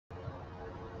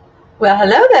Well,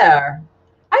 hello there.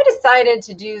 I decided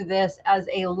to do this as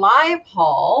a live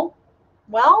haul.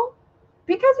 Well,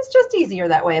 because it's just easier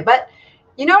that way. But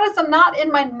you notice I'm not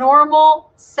in my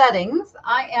normal settings.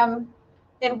 I am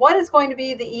in what is going to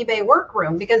be the eBay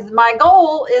workroom because my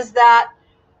goal is that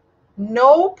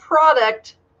no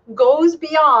product goes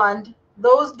beyond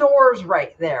those doors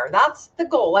right there. That's the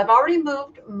goal. I've already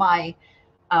moved my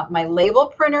label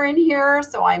printer in here,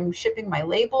 so I'm shipping my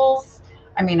labels.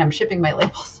 I'm shipping my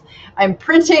labels. I'm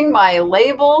printing my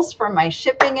labels for my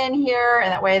shipping in here, and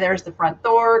that way there's the front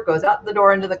door, goes out the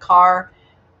door into the car.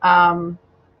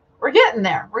 We're getting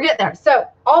there. We're getting there. So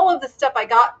all of the stuff I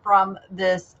got from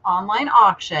this online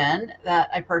auction that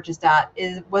I purchased at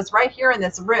was right here in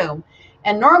this room.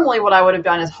 And normally what I would have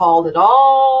done is hauled it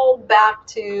all back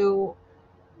to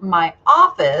my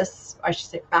office. I should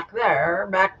say back there.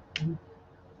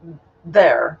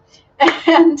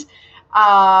 And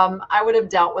I would have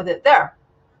dealt with it there.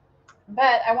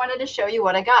 But I wanted to show you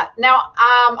what I got. Now,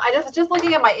 I just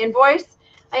looking at my invoice,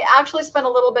 I actually spent a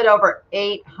little bit over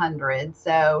 $800,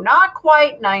 so not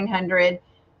quite $900. It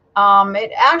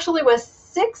actually was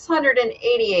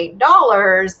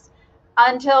 $688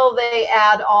 until they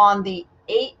add on the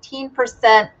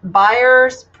 18%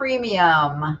 buyer's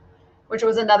premium, which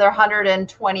was another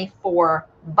 $124.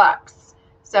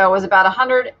 So it was about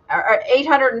 $812.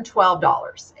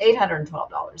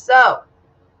 $812. So a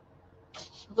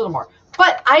little more.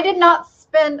 But I did not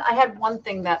spend, I had one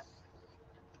thing that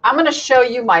I'm going to show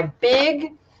you my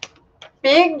big,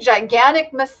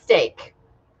 gigantic mistake.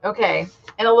 Okay,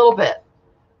 in a little bit.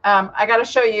 I got to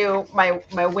show you my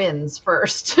wins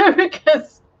first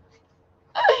because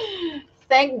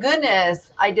thank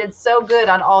goodness I did so good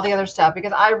on all the other stuff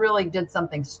because I really did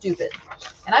something stupid.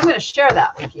 And I'm going to share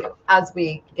that with you as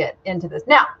we get into this.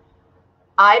 Now,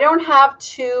 I don't have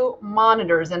two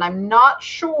monitors, and I'm not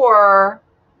sure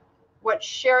what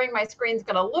sharing my screen is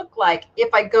going to look like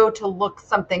if I go to look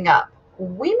something up.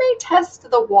 We may test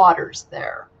the waters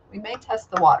there.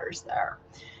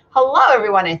 Hello,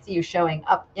 everyone. I see you showing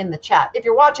up in the chat. If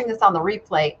you're watching this on the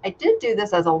replay, I did do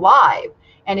this as a live.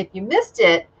 And if you missed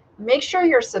it, make sure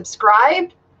you're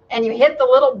subscribed and you hit the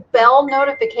little bell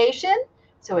notification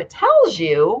so it tells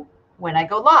you when I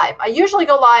go live. I usually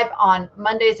go live on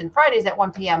Mondays and Fridays at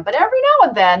 1 p.m., but every now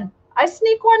and then I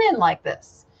sneak one in like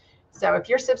this. So if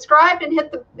you're subscribed and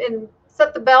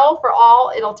set the bell for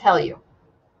all, it'll tell you.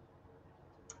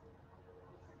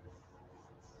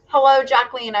 Hello,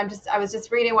 Jacqueline. I was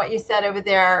just reading what you said over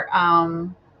there.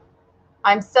 I'm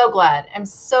so glad. I'm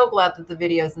so glad that the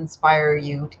videos inspire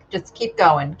you. Just keep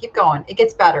going. Keep going. It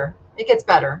gets better. It gets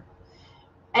better.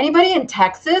 Anybody in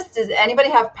Texas? Does anybody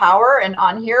have power and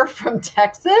on here from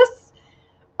Texas?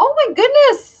 Oh my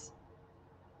goodness.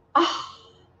 Oh,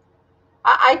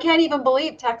 I can't even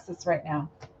believe Texas right now.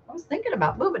 I was thinking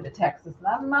about moving to Texas,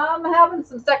 and I'm having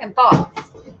some second thoughts.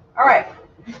 All right,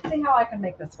 let's see how I can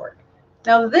make this work.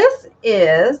 Now, this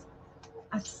is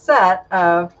a set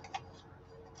of,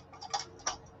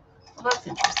 well, that's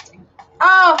interesting.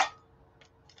 Oh,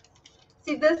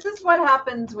 see, this is what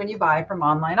happens when you buy from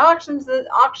online auctions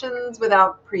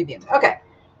without preview. Okay,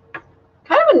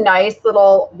 kind of a nice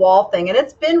little wall thing, and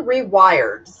it's been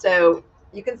rewired. So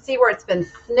you can see where it's been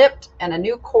snipped and a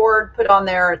new cord put on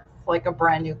there. It's like a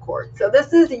brand new cord. So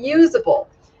this is usable.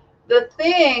 The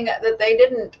thing that they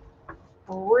didn't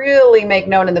really make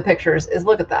known in the pictures is,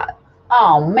 look at that.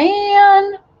 Oh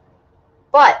man.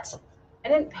 But I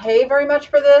didn't pay very much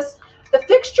for this. The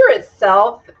fixture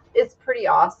itself is pretty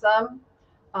awesome.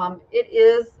 It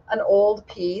is an old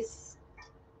piece.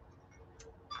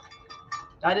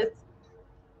 That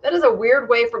is a weird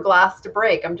way for glass to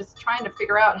break. I'm just trying to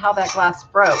figure out how that glass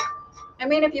broke. I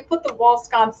mean, if you put the wall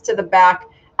sconce to the back,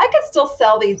 I could still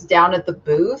sell these down at the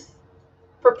booth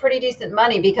for pretty decent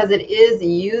money because it is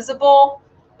usable.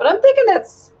 But I'm thinking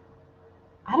it's,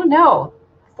 I don't know,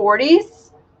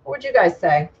 40s? What would you guys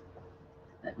say?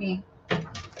 Can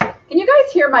you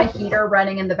guys hear my heater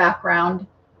running in the background?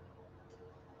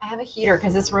 I have a heater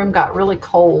because this room got really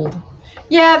cold.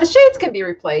 Yeah, the shades can be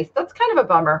replaced. That's kind of a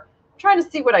bummer. Trying to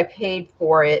see what I paid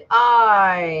for it.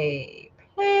 I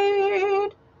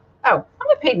only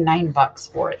paid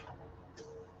 $9 for it.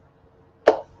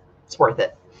 It's worth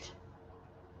it.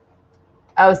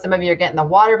 Oh, some of you are getting the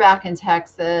water back in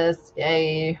Texas.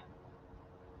 Yay.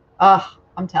 Oh,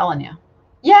 I'm telling you.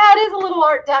 Yeah, it is a little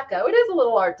Art Deco. It is a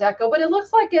little Art Deco, but it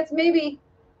looks like it's a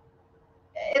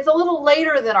little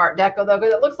later than Art Deco, though,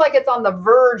 because it looks like it's on the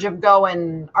verge of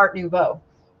going Art Nouveau.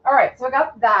 All right, so I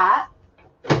got that.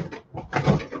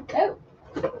 Oh,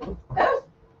 got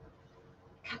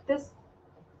this.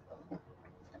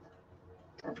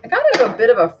 I got into a bit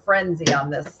of a frenzy on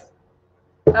this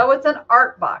Oh, it's an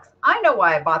art box. I know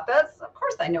why I bought this. Of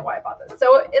course I know why I bought this.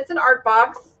 So it's an art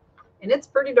box, and it's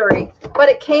pretty dirty, but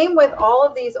it came with all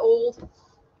of these old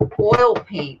oil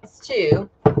paints too.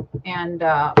 And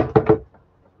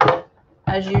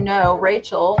as you know,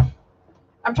 Rachel,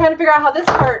 I'm trying to figure out how this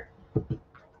part,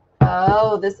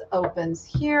 oh, this opens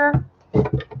here.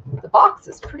 The box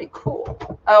is pretty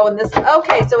cool. Oh, and this,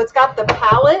 okay, so it's got the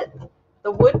palette,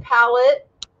 the wood palette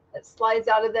that slides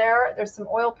out of there. There's some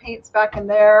oil paints back in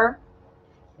there.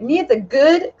 It needs a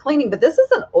good cleaning, but this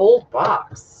is an old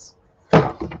box.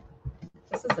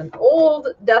 This is an old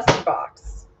dust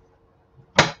box.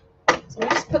 So let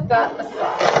me just put that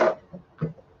aside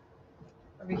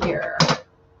over here.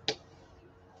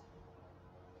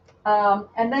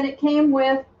 And then it came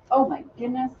with, oh my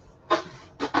goodness.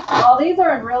 Well, these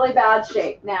are in really bad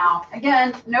shape now.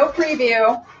 Again, no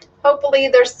preview. Hopefully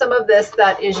there's some of this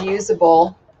that is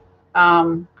usable.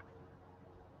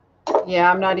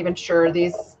 Yeah, I'm not even sure.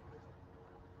 These,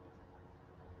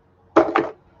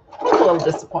 it's a little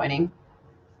disappointing.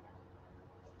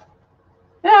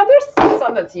 Yeah, there's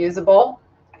some that's usable.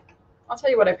 I'll tell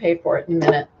you what I paid for it in a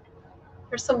minute.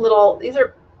 There's some little, these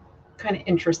are kind of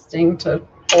interesting to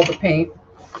hold the paint.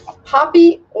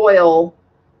 Poppy oil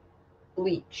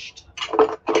bleached.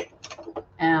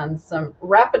 And some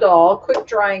Rapidol quick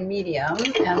drying medium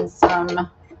and some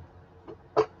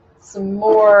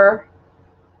more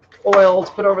oil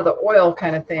to put over the oil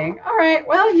kind of thing. All right,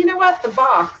 well, you know what? The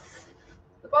box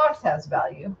has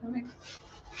value. Let me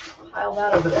pile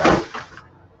that over there.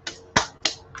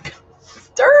 It's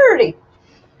dirty.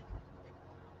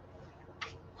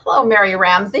 Hello, Mary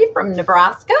Ramsey from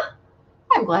Nebraska.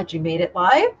 I'm glad you made it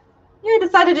live. Yeah, I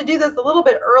decided to do this a little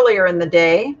bit earlier in the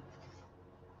day.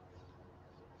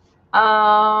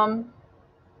 What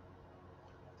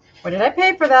did I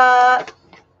pay for that?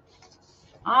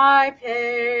 I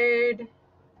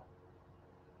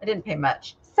didn't pay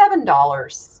much.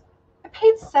 $7. I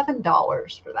paid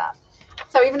 $7 for that.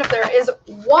 So even if there is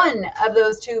one of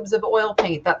those tubes of oil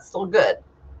paint, that's still good.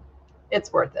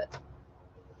 It's worth it.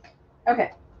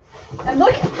 Okay. And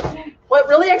look, what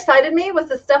really excited me was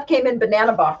the stuff came in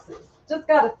banana boxes. Just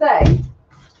gotta say,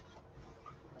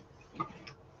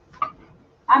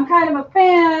 I'm kind of a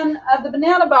fan of the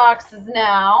banana boxes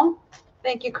now.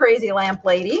 Thank you, Crazy Lamp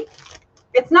Lady.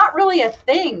 It's not really a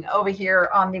thing over here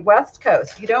on the West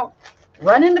Coast. You don't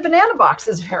run into banana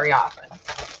boxes very often.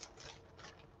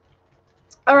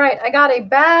 All right, I got a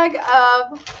bag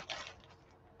of,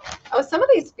 oh, some of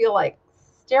these feel like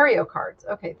stereo cards.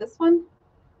 Okay, this one,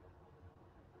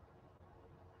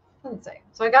 doesn't say.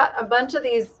 So I got a bunch of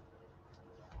these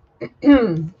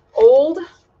old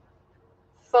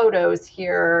photos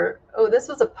here. Oh, this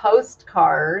was a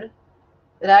postcard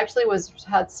that actually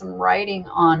had some writing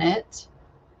on it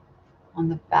on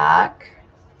the back.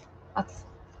 That's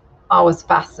always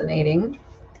fascinating.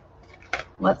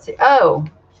 Let's see. Oh,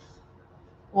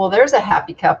 well, there's a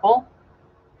happy couple.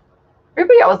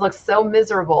 Everybody always looks so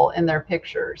miserable in their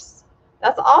pictures.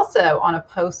 That's also on a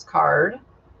postcard.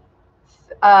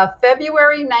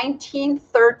 February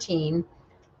 1913.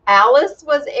 Alice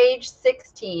was age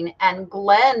 16 and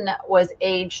Glenn was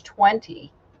age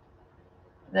 20.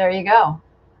 There you go.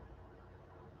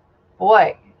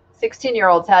 Boy,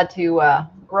 16-year-olds had to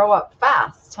grow up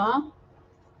fast, huh?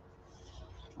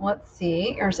 Let's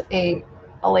see. Here's a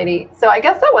lady. So I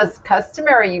guess that was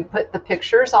customary. You put the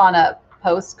pictures on a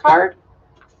postcard.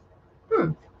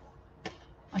 Well,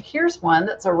 here's one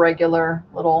that's a regular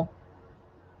little,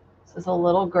 this is a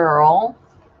little girl.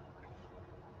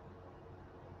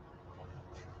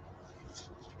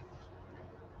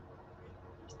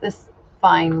 This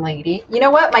fine lady. You know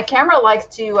what? My camera likes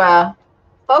to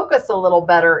focus a little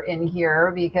better in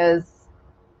here because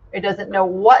it doesn't know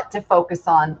what to focus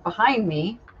on behind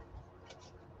me.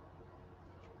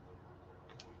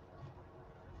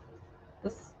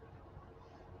 This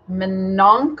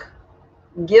Minonk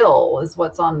Gill is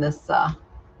what's on this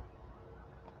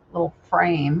little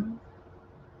frame.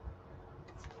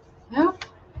 Yeah.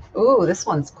 Ooh, this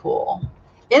one's cool.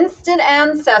 Instant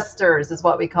Ancestors is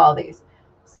what we call these.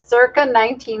 Circa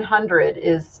 1900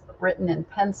 is written in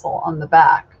pencil on the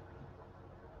back.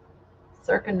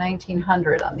 Circa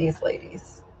 1900 on these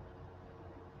ladies.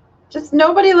 Just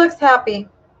nobody looks happy.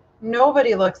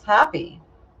 Nobody looks happy.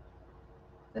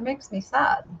 That makes me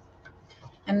sad.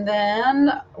 And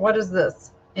then, what is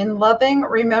this? In loving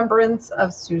remembrance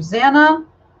of Susanna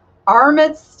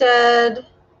Armitstead,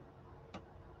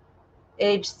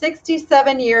 age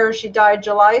 67 years. She died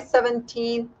July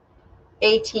 17th,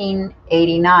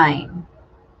 1889.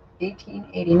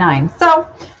 1889. So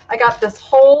I got this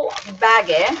whole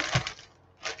baggie.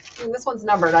 And this one's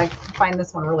numbered. I can find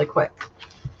this one really quick.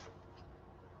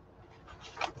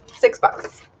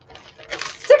 $6.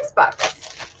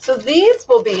 $6. So these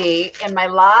will be in my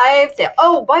live sale.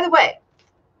 Oh, by the way,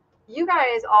 you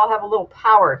guys all have a little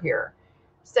power here.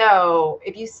 So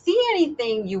if you see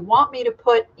anything you want me to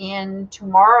put in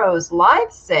tomorrow's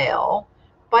live sale,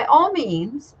 by all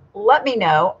means, let me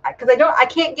know, because I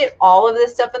can't get all of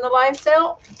this stuff in the live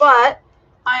sale, but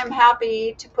I'm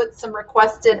happy to put some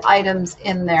requested items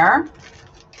in there.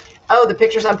 Oh, the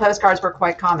pictures on postcards were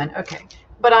quite common. Okay.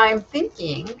 But I'm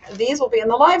thinking these will be in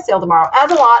the live sale tomorrow. As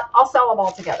a lot, I'll sell them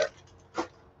all together.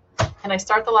 And I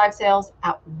start the live sales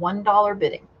at $1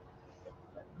 bidding.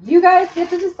 You guys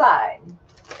get to decide.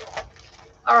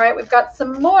 All right, we've got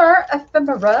some more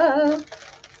ephemera.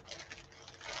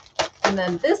 And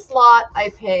then this lot I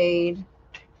paid,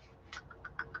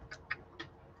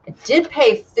 I did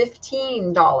pay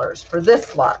 $15 for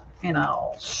this lot, and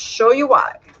I'll show you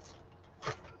why.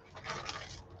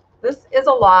 This is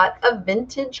a lot of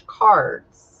vintage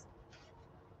cards.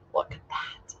 Look at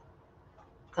that.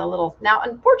 It's a little, now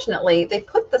unfortunately, they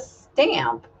put the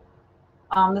stamp,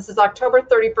 this is October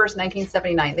 31st,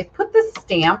 1979. They put the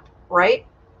stamp right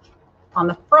on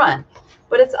the front,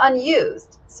 but it's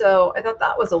unused. So I thought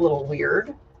that was a little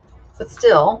weird, but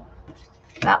still,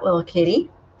 that little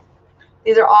kitty.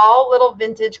 These are all little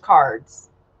vintage cards,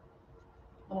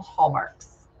 little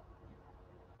hallmarks.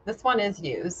 This one is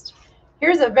used.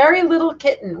 Here's a very little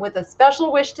kitten with a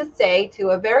special wish to say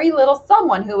to a very little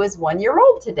someone who is 1 year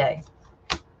old today.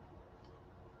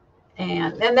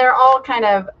 And then they're all kind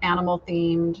of animal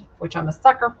themed, which I'm a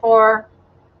sucker for.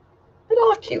 But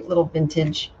all cute little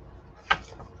vintage.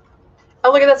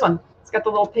 Oh, look at this one. It's got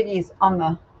the little piggies on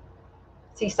the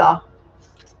seesaw.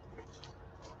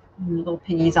 And the little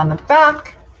piggies on the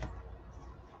back.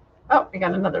 Oh, we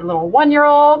got another little 1 year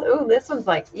old. Ooh, this one's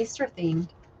like Easter themed.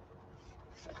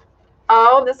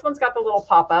 Oh, this one's got the little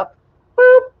pop-up.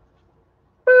 Boop,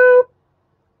 boop.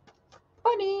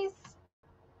 Bunnies.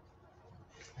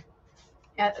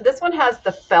 And this one has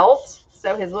the felt.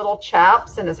 So his little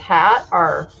chaps and his hat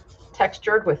are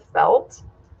textured with felt.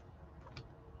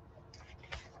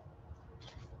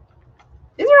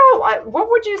 These are all, what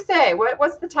would you say?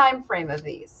 What's the time frame of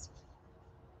these?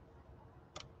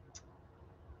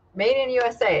 Made in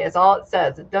USA is all it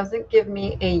says. It doesn't give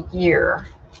me a year.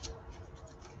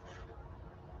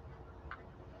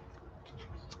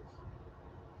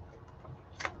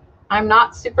 I'm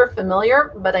not super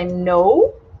familiar, but I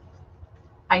know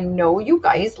you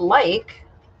guys like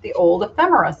the old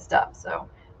ephemera stuff. So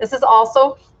this is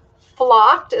also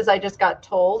flocked, as I just got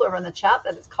told over in the chat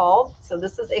that it's called. So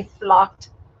this is a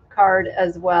flocked card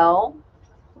as well.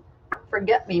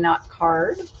 Forget-me-not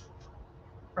card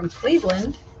from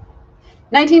Cleveland.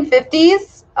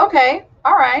 1950s. Okay.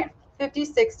 All right.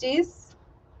 50s, 60s.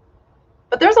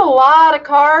 But there's a lot of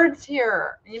cards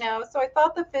here, you know, so I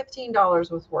thought the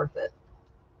 $15 was worth it.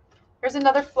 Here's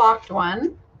another flocked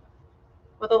one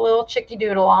with a little chicky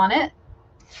doodle on it.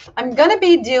 I'm going to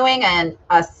be doing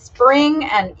a spring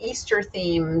and Easter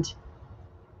themed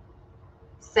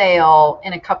sale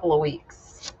in a couple of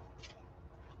weeks.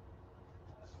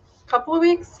 Couple of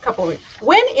weeks? Couple of weeks.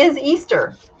 When is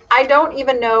Easter? I don't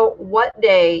even know what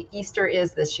day Easter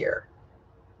is this year.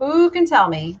 Who can tell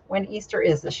me when Easter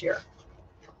is this year?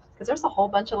 Because there's a whole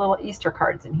bunch of little Easter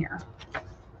cards in here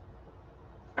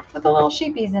with the little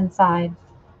sheepies inside.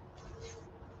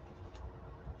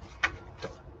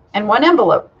 And one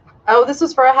envelope. Oh, this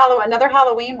was for another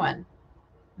Halloween one.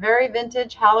 Very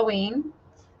vintage Halloween.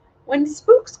 When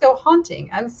spooks go haunting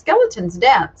and skeletons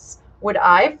dance, would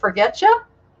I forget ya?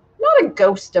 Not a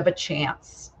ghost of a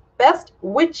chance. Best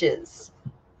witches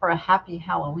for a happy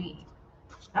Halloween.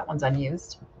 That one's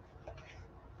unused.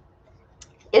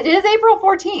 It is April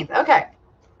 14th. Okay.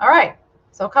 All right.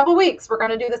 So a couple weeks, we're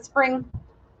going to do the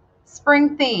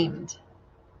spring themed.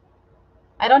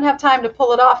 I don't have time to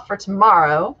pull it off for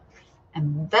tomorrow.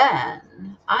 And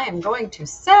then I am going to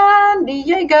San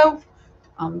Diego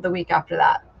the week after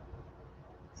that.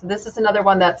 So this is another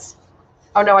one that's,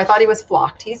 oh no, I thought he was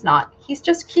flocked. He's not. He's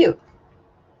just cute.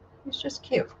 He's just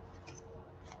cute.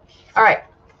 All right.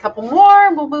 A couple more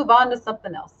and we'll move on to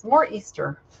something else. More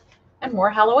Easter and more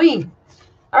Halloween.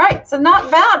 All right, so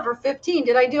not bad for 15.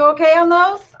 Did I do okay on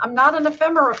those? I'm not an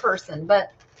ephemera person,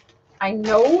 but I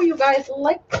know you guys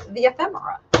like the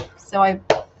ephemera, so I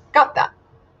got that.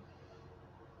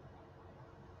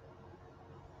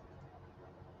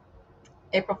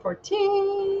 April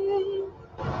 14th.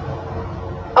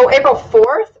 Oh, April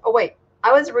 4th? Oh, wait,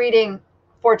 I was reading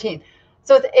 14th.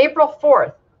 So it's April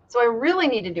 4th, so I really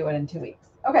need to do it in 2 weeks.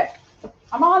 Okay,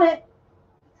 I'm on it.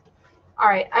 All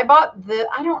right, I bought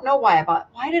I don't know why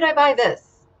did I buy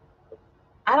this?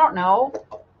 I don't know,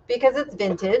 because it's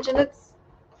vintage and it's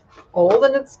old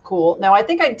and it's cool. Now, I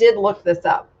think I did look this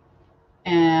up,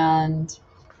 and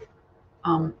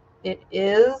it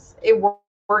is a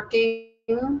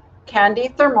working candy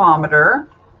thermometer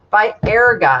by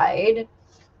Air Guide.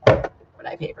 What would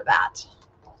I pay for that?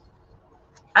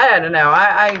 I don't know.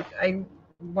 I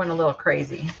went a little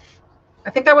crazy.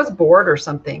 I think I was bored or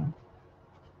something.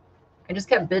 I just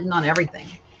kept bidding on everything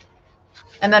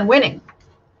and then winning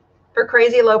for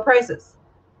crazy low prices.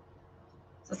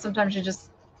 So sometimes you just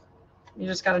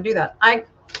got to do that. I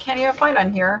can't even find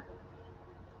on here.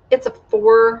 It's a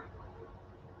four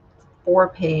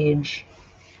page.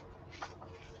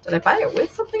 Did I buy it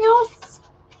with something else?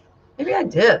 Maybe I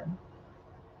did.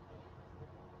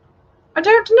 I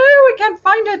don't know. I can't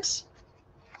find it.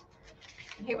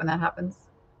 I hate when that happens.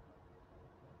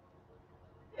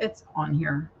 It's on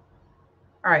here.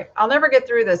 All right. I'll never get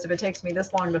through this if it takes me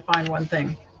this long to find one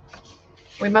thing.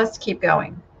 We must keep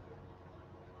going.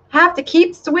 Have to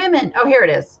keep swimming. Oh, here it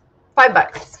is.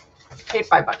 $5. Paid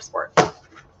 $5 for it.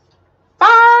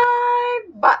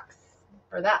 $5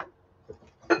 for that.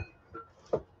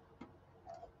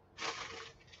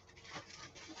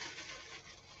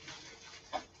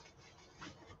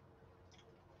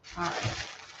 All right.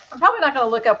 I'm probably not going to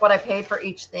look up what I paid for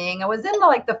each thing. I was in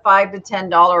like the $5 to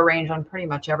 $10 range on pretty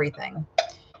much everything.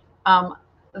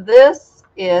 This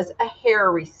is a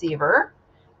hair receiver.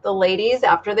 The ladies,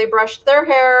 after they brushed their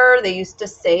hair, they used to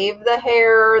save the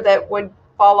hair that would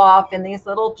fall off in these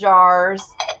little jars.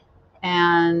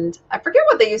 And I forget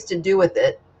what they used to do with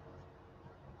it.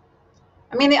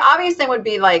 I mean, the obvious thing would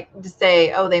be like to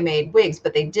say, oh, they made wigs,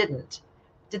 but they didn't.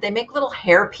 Did they make little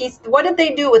hair pieces? What did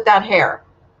they do with that hair?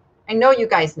 I know you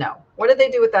guys know. What did they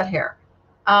do with that hair?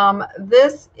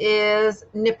 This is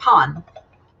Nippon.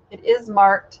 It is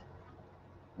marked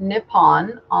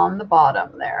Nippon on the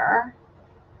bottom there.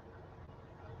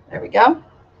 There we go.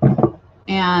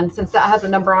 And since that has a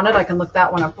number on it, I can look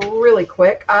that one up really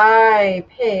quick. I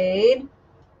paid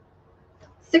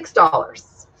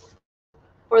 $6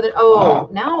 for the, oh,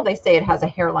 now they say it has a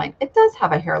hairline. It does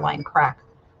have a hairline crack.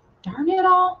 Darn it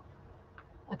all.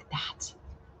 Look at that.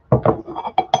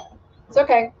 It's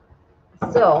okay.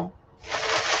 Still,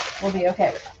 we'll be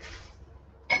okay with that.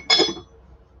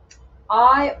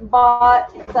 I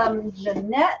bought some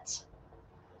Jeanette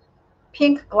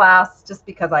pink glass just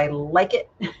because I like it.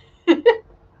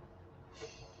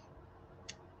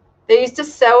 They used to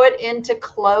sew it into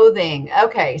clothing.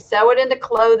 Okay, sew it into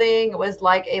clothing. It was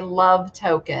like a love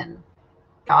token.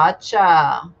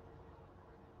 Gotcha.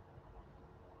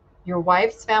 Your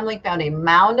wife's family found a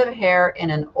mound of hair in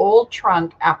an old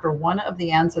trunk after one of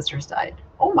the ancestors died.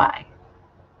 Oh my.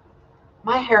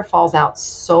 My hair falls out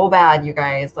so bad, you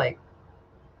guys. Like,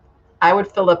 I would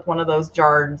fill up one of those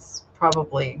jars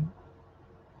probably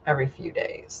every few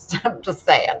days. I'm just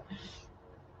saying.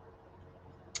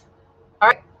 All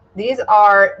right. These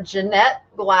are Jeanette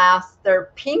glass. They're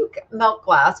pink milk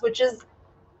glass, which is,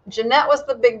 Jeanette was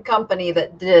the big company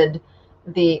that did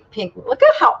the pink. Look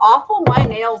at how awful my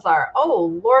nails are.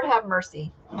 Oh, Lord have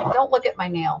mercy. Don't look at my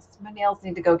nails. My nails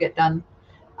need to go get done.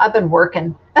 I've been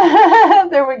working.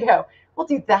 There we go. We'll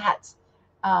do that.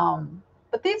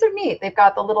 But these are neat. They've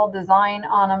got the little design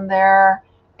on them there.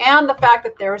 And the fact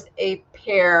that there's a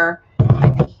pair. I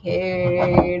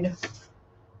paid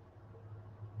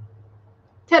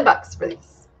 $10 for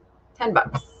these.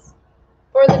 $10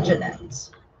 for the Jeanette.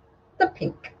 The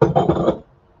pink.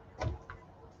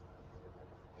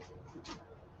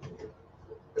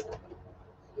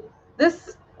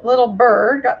 This little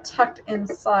bird got tucked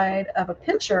inside of a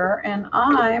pitcher, and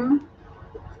I'm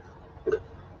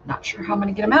not sure how I'm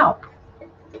going to get him out.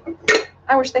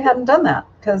 I wish they hadn't done that,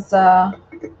 because,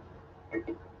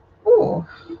 ooh,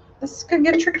 this could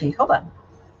get tricky. Hold on.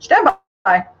 Stand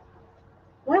by.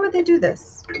 Why would they do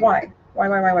this? Why?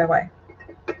 Why?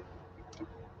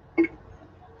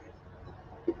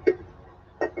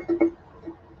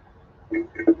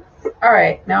 All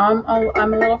right, now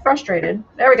I'm a little frustrated.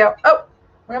 There we go. Oh,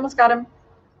 we almost got him.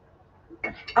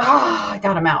 Ah, I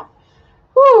got him out.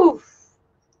 Whew.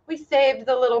 We saved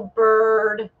the little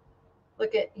bird.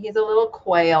 Look at, he's a little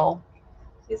quail.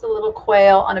 He's a little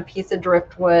quail on a piece of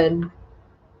driftwood.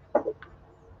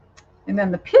 And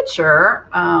then the picture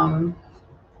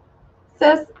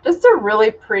says just a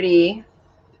really pretty,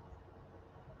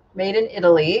 made in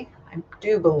Italy, I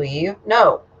do believe.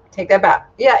 No, take that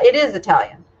back. Yeah, it is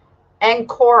Italian.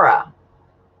 Ancora,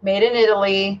 made in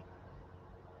Italy.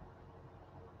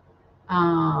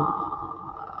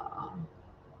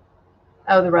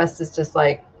 Oh, the rest is just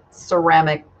like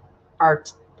ceramic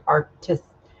art artist.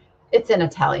 It's in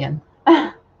Italian.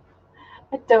 I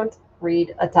don't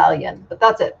read Italian, but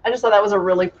that's it. I just thought that was a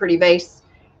really pretty vase.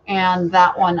 And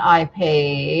that one I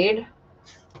paid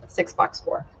 $6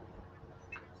 for.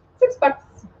 $6.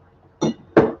 I'm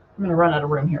going to run out of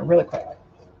room here really quick.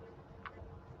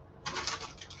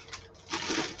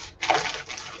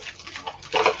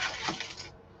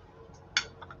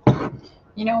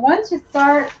 You know, once you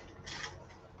start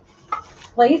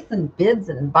placing bids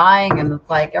and buying, and it's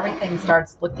like everything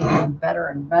starts looking better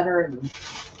and better. And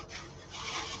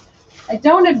I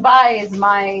don't advise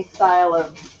my style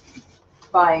of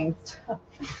buying stuff.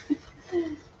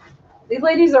 These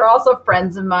ladies are also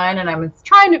friends of mine, and I'm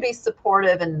trying to be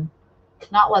supportive and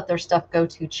not let their stuff go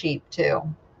too cheap too.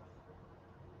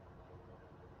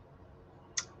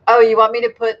 Oh, you want me to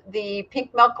put the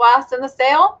pink milk glass in the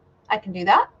sale? I can do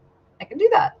that. I can do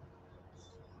that.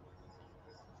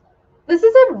 This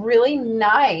is a really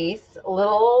nice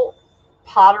little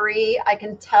pottery. I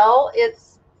can tell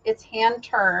it's hand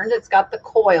turned. It's got the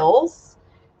coils.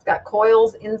 It's got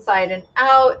coils inside and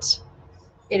out.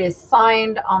 It is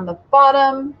signed on the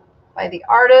bottom by the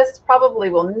artist.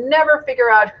 Probably will never figure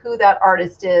out who that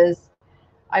artist is.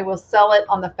 I will sell it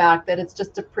on the fact that it's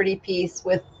just a pretty piece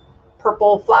with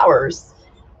purple flowers.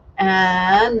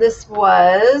 And this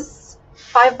was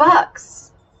 $5.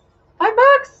 $5.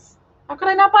 How could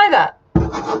I not buy that?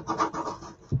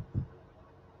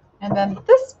 And then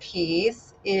this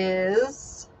piece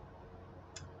is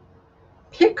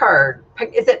Picard.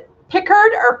 Is it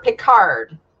Picard or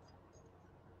Picard?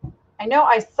 I know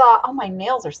I saw, oh, my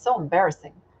nails are so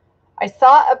embarrassing. I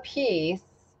saw a piece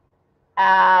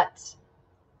at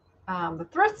the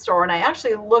thrift store, and I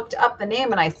actually looked up the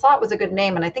name, and I saw it was a good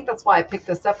name, and I think that's why I picked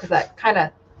this up, because that kind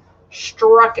of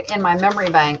struck in my memory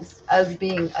banks as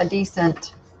being a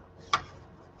decent,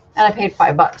 and I paid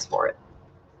 $5 for it.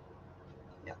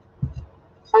 Yeah.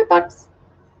 $5.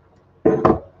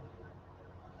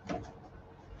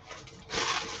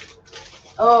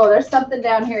 Oh, there's something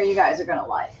down here you guys are going to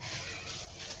like.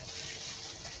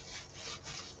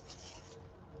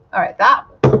 All right, that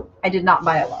I did not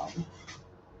buy alone.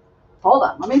 Hold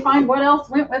on, let me find what else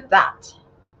went with that.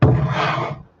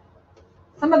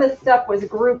 Some of this stuff was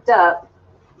grouped up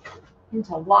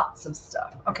into lots of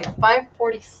stuff. Okay,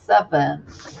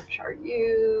 $5.47. Which are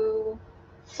you?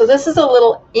 So this is a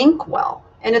little inkwell,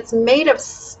 and it's made of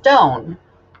stone,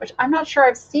 which I'm not sure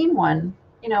I've seen one,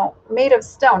 you know, made of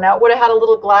stone. Now, it would have had a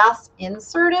little glass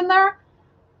insert in there,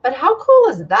 but how cool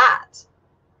is that?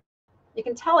 You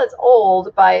can tell it's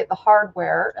old by the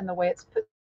hardware and the way it's put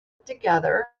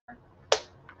together.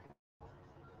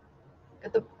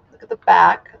 Look at the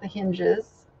back, the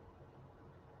hinges.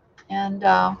 And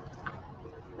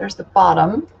there's the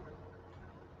bottom.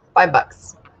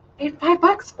 $5. Paid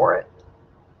 $5 for it.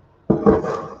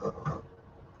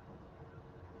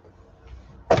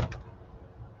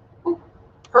 Ooh,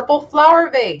 purple flower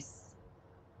vase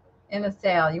in the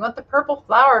sale. You want the purple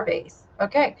flower vase?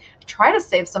 Okay. Try to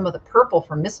save some of the purple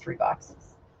for mystery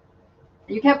boxes.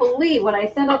 You can't believe when I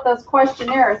send out those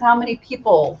questionnaires how many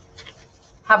people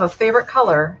have a favorite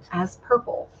color as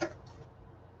purple.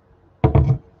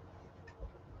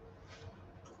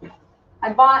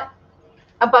 I bought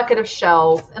a bucket of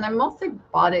shells, and I mostly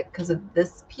bought it because of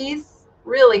this piece.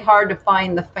 Really hard to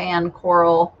find the fan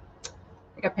coral. I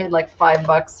think I paid like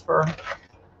 $5 for,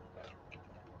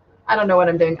 I don't know what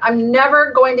I'm doing. I'm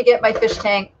never going to get my fish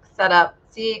tank set up.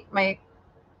 See my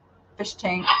fish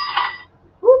tank.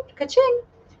 Ooh, ka-ching.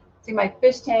 See my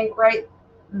fish tank right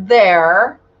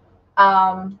there.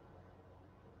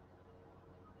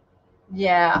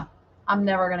 Yeah, I'm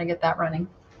never going to get that running.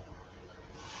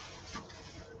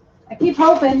 I keep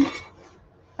hoping.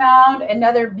 Found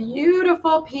another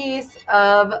beautiful piece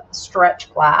of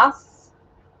stretch glass.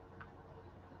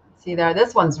 See there,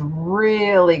 this one's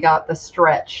really got the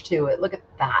stretch to it. Look at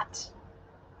that.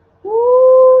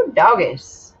 Woo,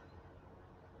 doggies.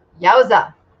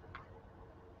 Yowza.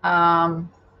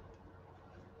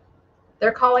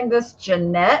 They're calling this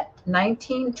Jeanette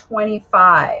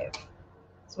 1925.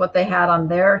 That's what they had on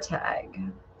their tag.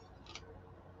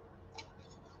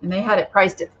 And they had it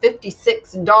priced at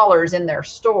 $56 in their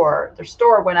store. Their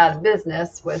store went out of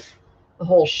business with the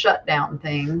whole shutdown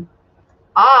thing.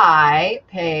 I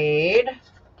paid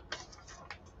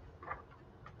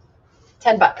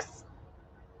 $10.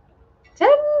 $10.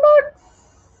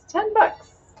 $10.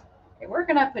 Okay, where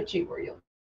can I put you where you'll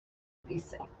be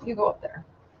safe? You go up there.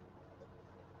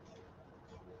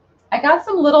 I got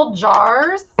some little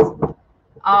jars.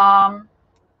 I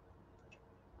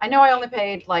know I only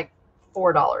paid like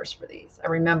 $4 for these. I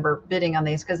remember bidding on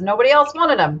these because nobody else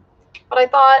wanted them. But I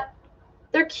thought,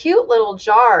 They're cute little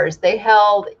jars. They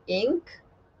held ink,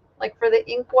 like for the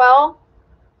inkwell.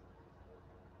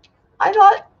 I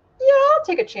thought, yeah, I'll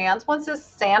take a chance. One says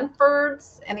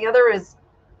Sanford's, and the other is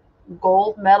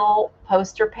gold medal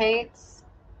poster paints.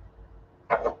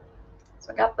 So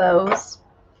I got those.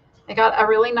 I got a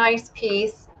really nice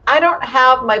piece. I don't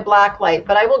have my black light,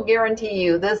 but I will guarantee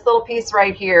you this little piece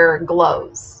right here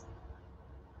glows.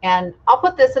 And I'll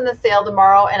put this in the sale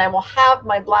tomorrow, and I will have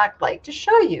my black light to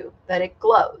show you that it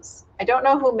glows. I don't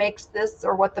know who makes this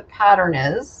or what the pattern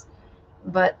is,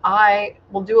 but I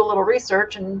will do a little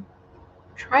research and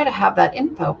try to have that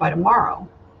info by tomorrow.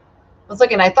 I was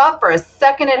looking, I thought for a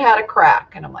second it had a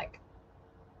crack, and I'm like,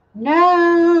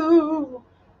 no.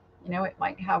 You know, it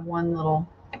might have one little,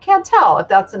 I can't tell if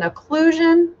that's an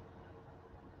occlusion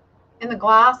in the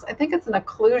glass. I think it's an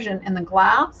occlusion in the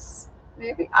glass,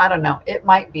 maybe. I don't know. It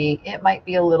might be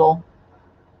a little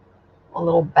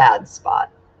bad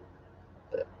spot.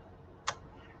 But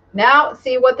now,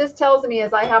 see, what this tells me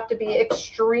is I have to be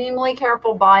extremely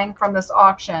careful buying from this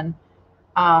auction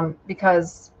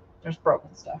because there's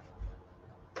broken stuff.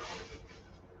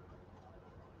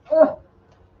 Ugh.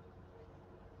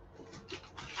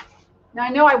 Now, I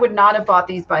know I would not have bought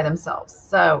these by themselves.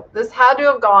 So this had to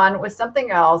have gone with something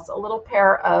else, a little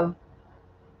pair of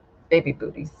baby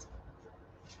booties.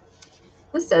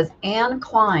 This says Anne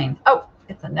Klein. Oh,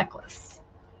 it's a necklace.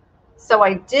 So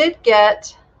I did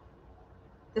get,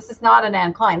 this is not an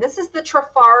Anne Klein. This is the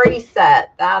Trifari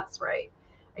set. That's right.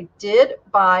 I did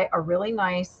buy a really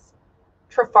nice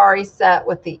Trifari set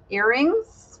with the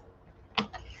earrings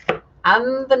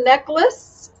and the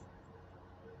necklace.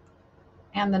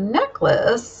 And the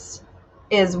necklace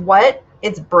is what?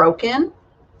 It's broken?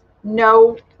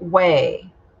 No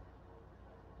way.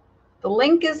 The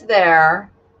link is there.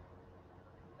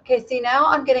 Okay, see, now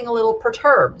I'm getting a little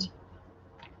perturbed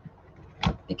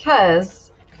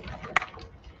because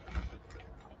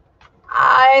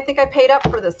I think I paid up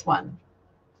for this one.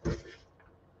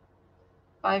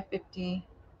 $5.50.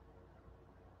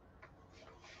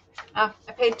 I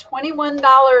paid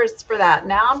 $21 for that.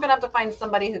 Now I'm going to have to find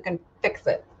somebody who can fix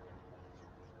it.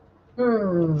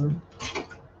 I'm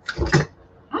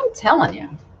telling you.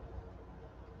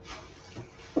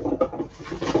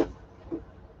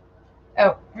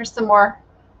 Oh, here's some more.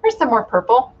 Here's some more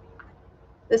purple.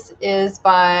 This is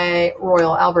by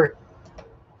Royal Albert.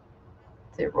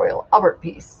 It's a Royal Albert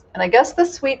piece. And I guess the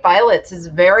Sweet Violets is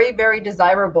very, very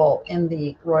desirable in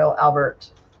the Royal Albert.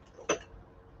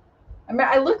 I mean,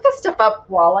 I look this stuff up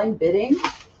while I'm bidding.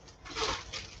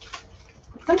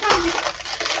 Sometimes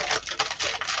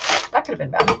that could have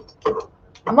been bad.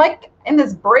 I'm like in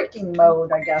this breaking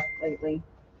mode, I guess, lately.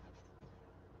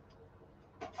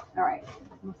 All right,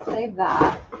 we'll save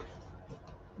that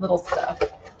little stuff.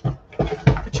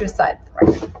 Put you aside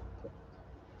right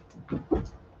now.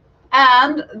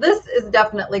 And this is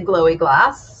definitely glowy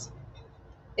glass.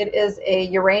 It is a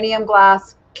uranium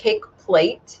glass cake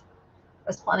plate. I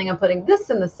was planning on putting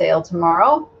this in the sale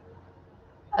tomorrow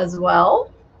as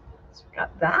well. So we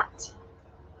got that.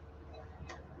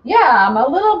 Yeah, I'm a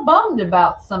little bummed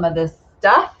about some of this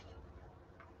stuff.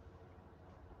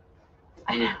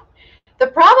 I know. The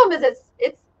problem is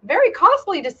it's very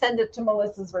costly to send it to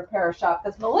Melissa's repair shop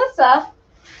because Melissa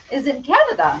is in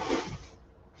Canada.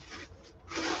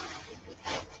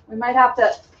 We might have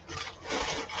to,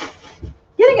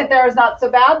 getting it there is not so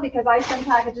bad because I send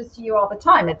packages to you all the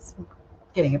time. It's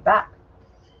getting it back.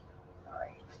 All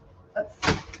right.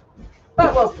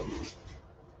 But we'll see.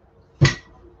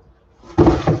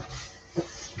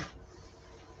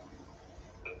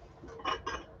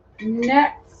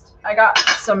 Next, I got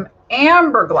some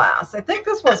amber glass. I think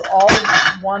this was all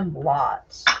one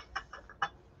lot.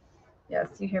 Yes,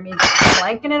 you hear me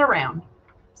clanking it around.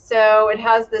 So it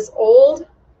has this old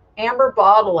amber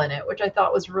bottle in it, which I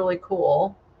thought was really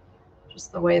cool.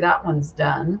 Just the way that one's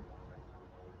done.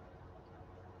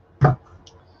 And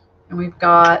we've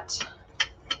got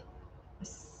a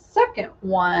second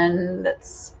one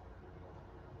that's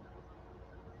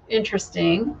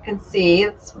interesting. You can see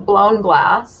it's blown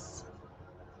glass.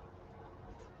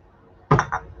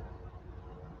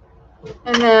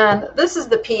 And then this is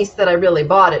the piece that I really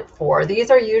bought it for. These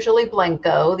are usually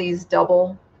Blanco, these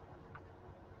double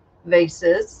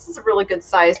vases. This is a really good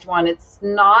sized one. It's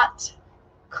not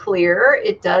clear.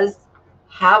 It does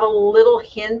have a little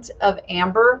hint of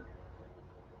amber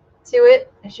to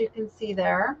it, as you can see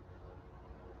there.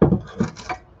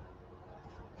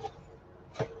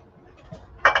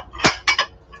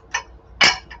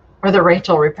 Or the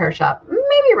Rachel repair shop.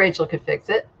 Maybe Rachel could fix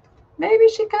it. Maybe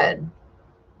she could.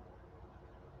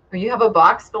 Oh, you have a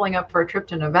box filling up for a trip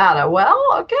to Nevada. Well,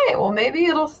 okay. Well, maybe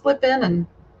it'll slip in and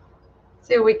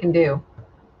see what we can do.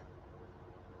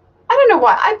 I don't know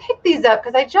why. I picked these up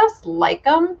because I just like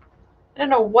them. I don't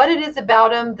know what it is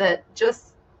about them that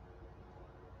just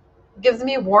gives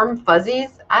me warm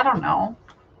fuzzies. I don't know.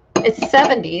 It's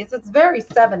 70s. It's very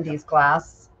 70s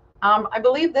glass. I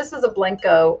believe this is a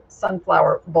Blanco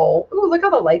sunflower bowl. Ooh, look how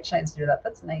the light shines through that.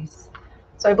 That's nice.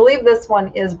 So I believe this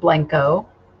one is Blanco.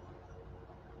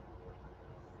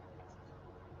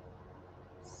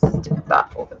 Stick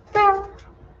that over there.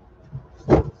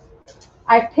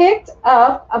 I picked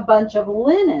up a bunch of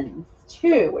linens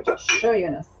too, which I'll show you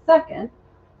in a second.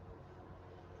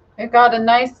 I've got a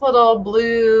nice little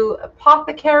blue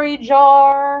apothecary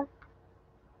jar.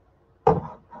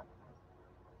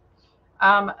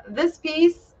 This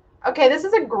piece, okay, this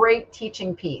is a great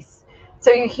teaching piece.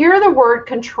 So you hear the word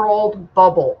controlled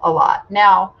bubble a lot.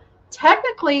 Now,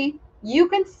 technically, you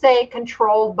can say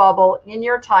controlled bubble in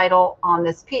your title on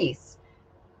this piece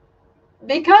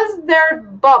because they're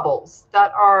bubbles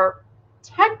that are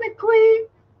technically,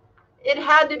 it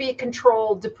had to be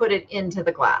controlled to put it into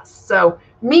the glass. So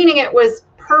meaning it was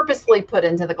purposely put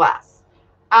into the glass.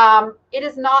 It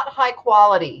is not high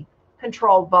quality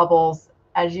controlled bubbles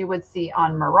as you would see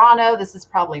on Murano. This is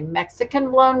probably Mexican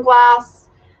blown glass.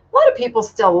 A lot of people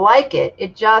still like it.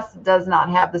 It just does not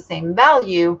have the same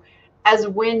value as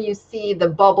when you see the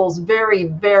bubbles very,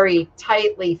 very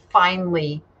tightly,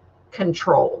 finely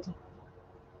controlled.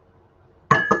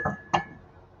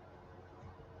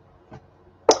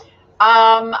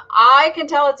 I can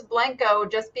tell it's Blanco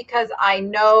just because I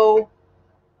know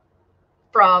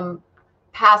from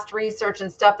past research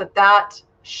and stuff that that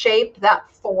shape, that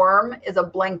form is a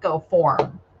Blanco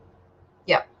form.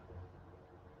 Yep.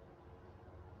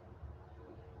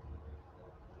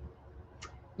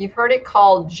 You've heard it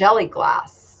called jelly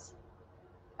glass.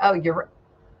 Oh,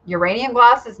 uranium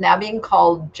glass is now being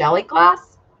called jelly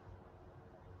glass?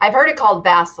 I've heard it called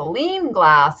Vaseline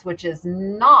glass, which is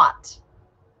not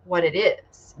what it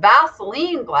is.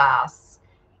 Vaseline glass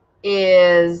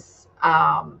is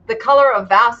the color of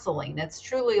Vaseline. It's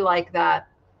truly like that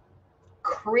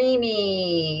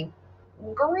creamy,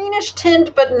 greenish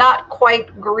tint, but not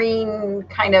quite green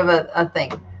kind of a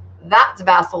thing. That's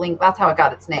Vaseline. That's how it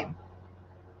got its name.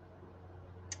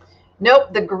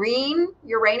 Nope, the green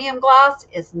uranium glass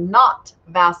is not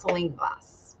Vaseline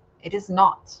glass. It is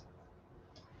not.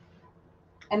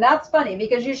 And that's funny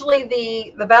because usually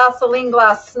the Vaseline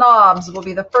glass snobs will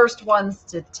be the first ones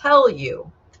to tell you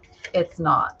it's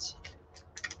not.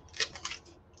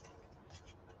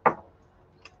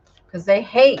 Because they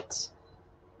hate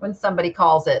when somebody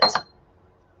calls it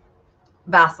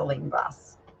Vaseline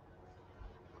glass.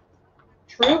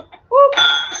 True. Whoop.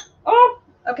 Oh,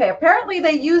 okay. Apparently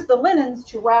they use the linens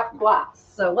to wrap glass.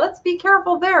 So let's be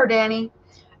careful there, Danny.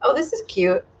 Oh, this is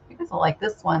cute. You guys will like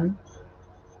this one.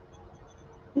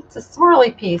 It's a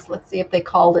swirly piece. Let's see if they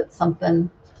called it something.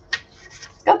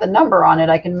 It's got the number on it.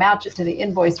 I can match it to the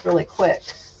invoice really quick.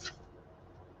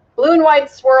 Blue and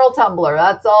white swirl tumbler.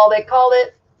 That's all they called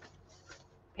it.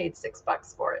 Paid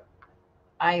 $6 for it.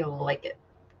 I like it.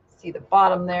 See the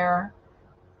bottom there.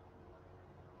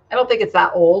 I don't think it's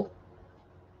that old.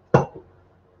 Then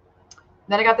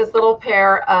I got this little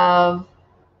pair of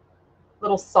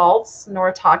little salts,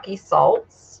 Noritake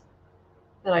salts,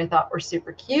 that I thought were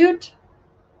super cute.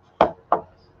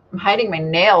 I'm hiding my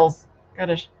nails. Got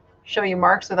to show you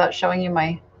marks without showing you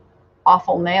my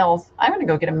awful nails. I'm going to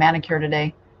go get a manicure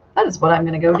today. That is what I'm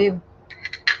going to go do.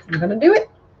 I'm going to do it.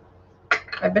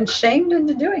 I've been shamed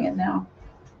into doing it now.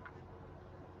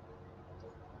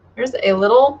 Here's a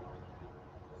little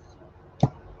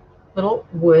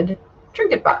wood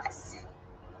trinket box.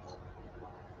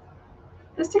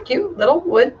 Just a cute little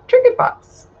wood trinket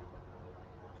box.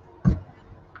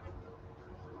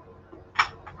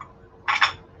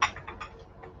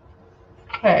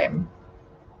 Okay.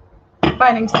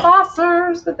 Finding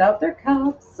saucers without their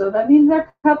cups. So that means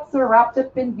their cups are wrapped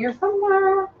up in here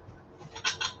somewhere.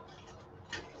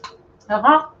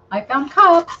 I found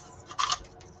cups.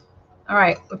 All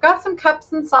right, we've got some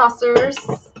cups and saucers.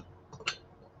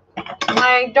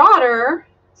 My daughter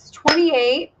is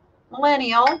 28,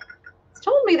 millennial, has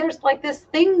told me there's like this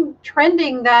thing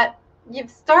trending that you've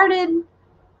started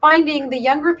finding the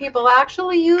younger people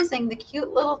actually using the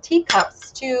cute little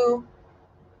teacups to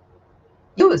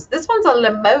use. This one's a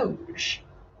Limoges.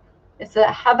 It's a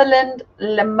Haviland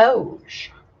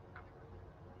Limoges.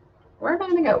 Where am I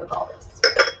going to go with all this?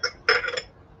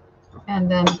 And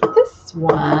then this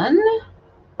one,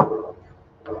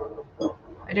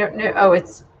 I don't know. Oh,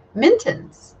 it's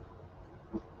Minton's.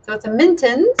 So it's a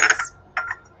Minton's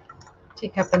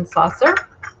Teacup and saucer.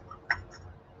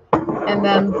 And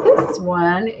then this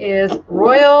one is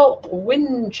Royal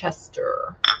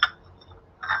Winchester.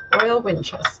 Royal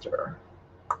Winchester.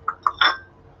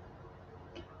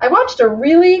 I watched a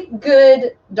really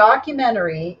good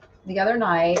documentary the other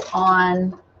night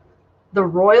on the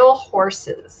royal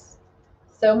horses.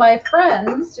 So my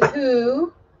friends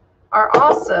who are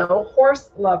also horse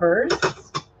lovers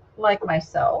like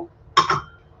myself,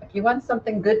 if you want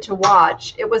something good to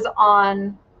watch, it was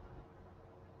on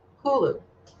Hulu.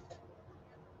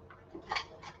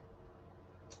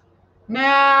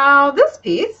 Now this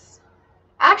piece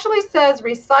actually says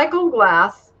recycled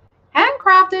glass,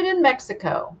 handcrafted in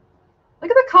Mexico.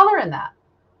 Look at the color in that.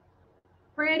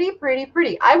 Pretty, pretty,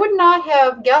 pretty. I would not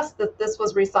have guessed that this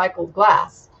was recycled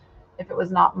glass if it was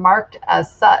not marked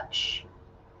as such.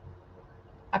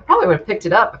 I probably would have picked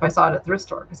it up if I saw it at the thrift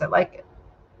store because I like it.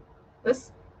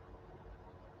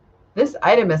 This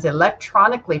item is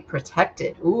electronically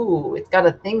protected. Ooh, it's got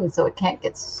a thing so it can't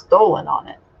get stolen on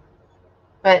it.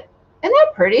 But isn't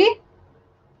that pretty?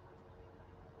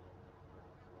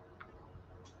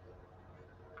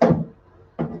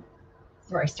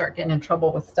 Where I start getting in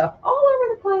trouble with stuff all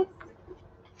over the place.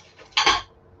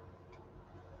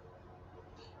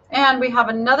 And we have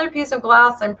another piece of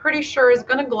glass I'm pretty sure is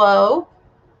going to glow.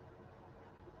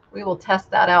 We will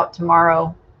test that out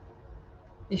tomorrow.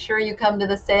 Be sure you come to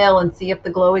the sale and see if the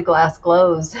glowy glass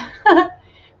glows.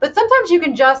 But sometimes you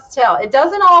can just tell. It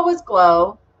doesn't always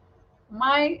glow.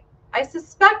 I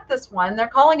suspect this one, they're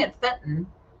calling it Fenton.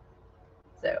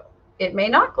 So it may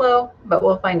not glow, but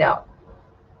we'll find out.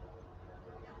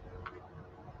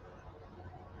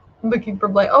 I'm looking for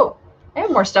like, oh, I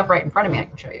have more stuff right in front of me I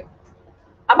can show you.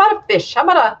 How about a fish? How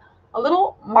about a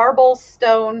little marble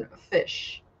stone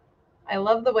fish? I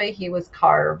love the way he was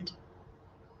carved.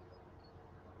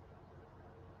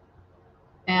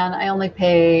 And I only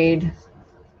paid,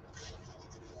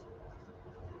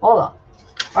 hold on,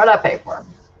 what did I pay for him?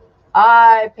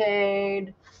 I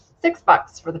paid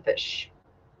 $6 for the fish.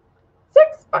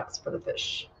 $6 for the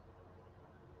fish.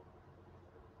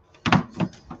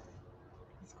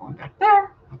 Going back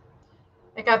there.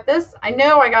 I got this. I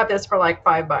know I got this for like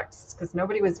 $5 because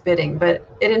nobody was bidding, but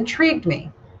it intrigued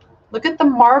me. Look at the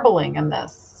marbling in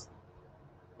this.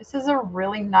 This is a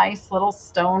really nice little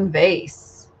stone vase.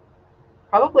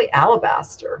 Probably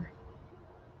alabaster.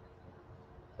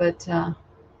 But I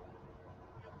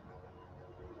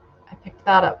picked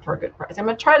that up for a good price. I'm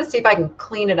going to try to see if I can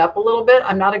clean it up a little bit.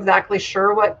 I'm not exactly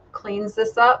sure what cleans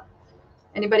this up.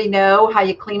 Anybody know how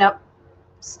you clean up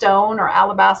stone or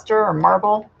alabaster or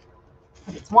marble?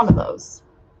 It's one of those.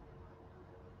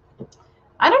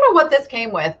 I don't know what this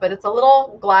came with, but it's a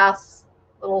little glass,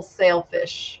 little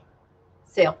sailfish,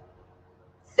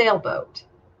 sailboat.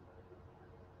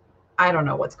 I don't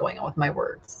know what's going on with my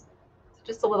words. It's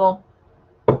just a little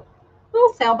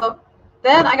sailboat.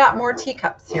 Then I got more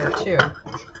teacups here too.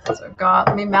 So I've got,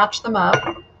 let me match them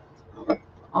up.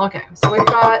 Okay, so we've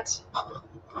got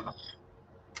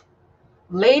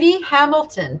Lady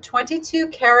Hamilton, 22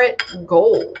 karat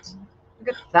gold.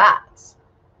 Look at that.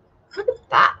 Look at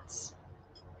that.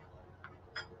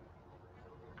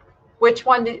 Which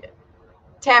one did,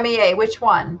 Tammy A, which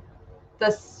one? The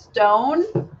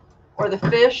stone or the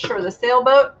fish or the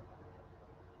sailboat?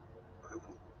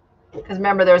 Because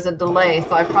remember, there's a delay,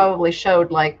 so I probably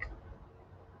showed like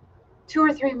 2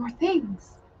 or 3 more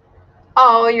things.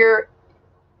 Oh, your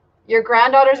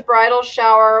granddaughter's bridal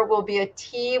shower will be a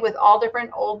tea with all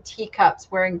different old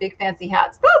teacups wearing big fancy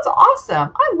hats. That's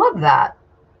awesome. I love that.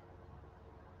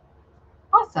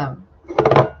 Awesome.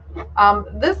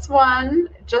 This one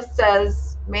just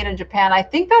says made in Japan. I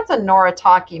think that's a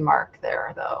Noritake mark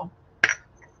there, though.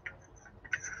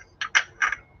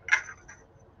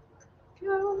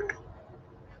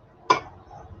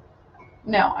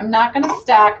 No, I'm not going to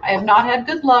stack. I have not had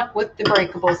good luck with the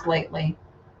breakables lately.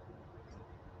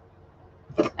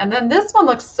 And then this one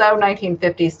looks so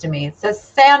 1950s to me. It says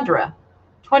Sandra,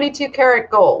 22 karat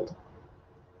gold.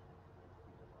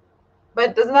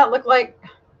 But doesn't that look like,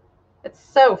 it's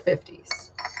so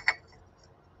 50s.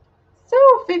 So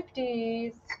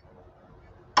 50s.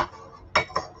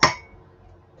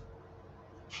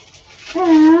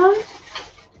 And,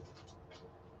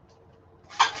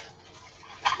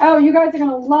 oh, you guys are going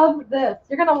to love this.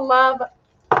 You're going to love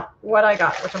what I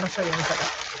got, which I'm going to show you in a second.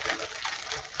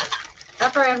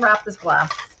 After I unwrap this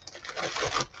glass.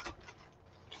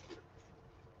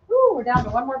 Ooh, we're down to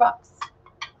 1 more box.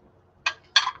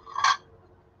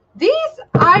 These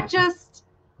I just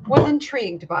was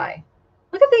intrigued by.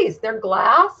 Look at these. They're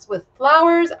glass with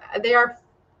flowers. They are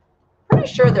pretty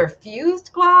sure they're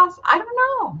fused glass. I don't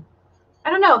know. I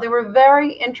don't know. They were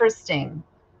very interesting.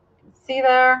 See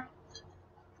there?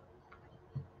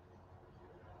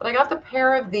 But I got the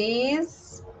pair of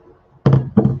these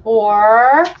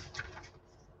for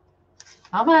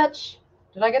how much?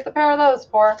 Did I get the pair of those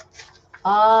for?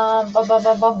 Bum, bum,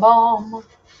 bum, bum, bum.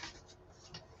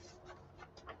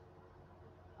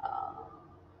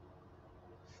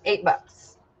 $8.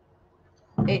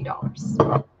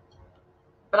 $8.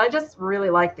 But I just really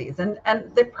like these. And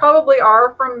they probably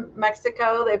are from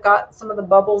Mexico. They've got some of the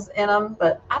bubbles in them,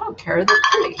 but I don't care. They're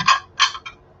pretty.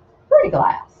 Pretty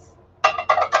glass.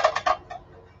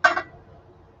 All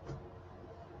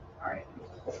right.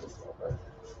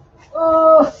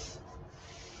 Oh, this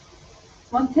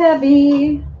one's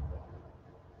heavy.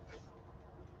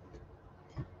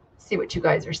 See what you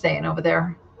guys are saying over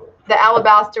there. The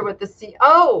alabaster with the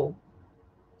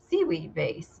seaweed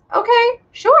base. Okay,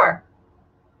 sure.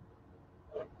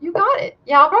 You got it.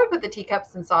 Yeah, I'll probably put the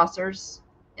teacups and saucers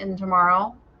in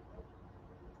tomorrow.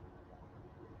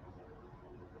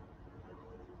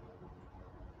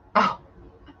 Oh,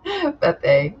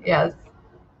 Pepe, yes.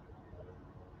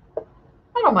 I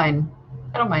don't mind.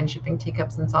 I don't mind shipping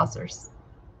teacups and saucers.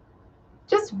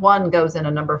 Just one goes in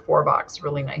a number 4 box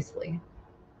really nicely.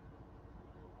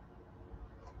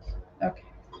 Okay.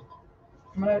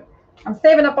 I'm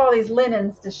saving up all these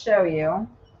linens to show you.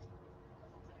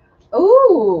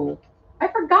 Ooh, I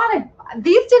forgot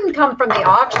these didn't come from the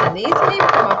auction. These came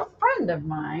from a friend of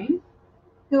mine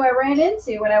who I ran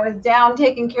into when I was down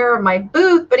taking care of my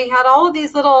booth, but he had all of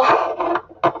these little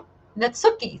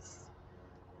Netsukis.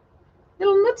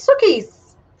 Little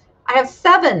Netsukis. I have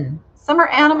 7. Some are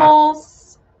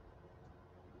animals.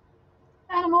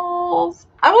 Animals.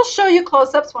 I will show you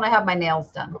close-ups when I have my nails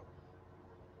done.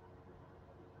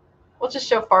 We'll just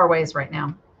show far ways right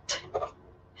now.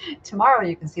 Tomorrow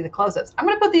you can see the close-ups. I'm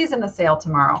going to put these in the sale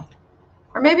tomorrow.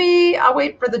 Or maybe I'll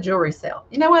wait for the jewelry sale.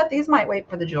 You know what? These might wait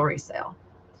for the jewelry sale.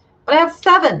 But I have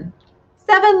 7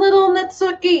 little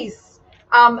Netsukis.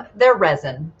 They're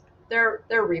resin. They're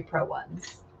repro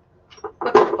ones.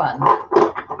 Look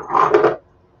fun.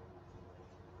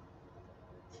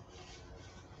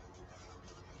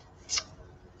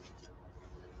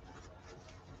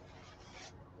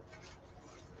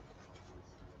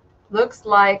 Looks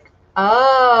like,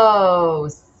 oh,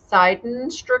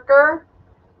 Seidenstricker.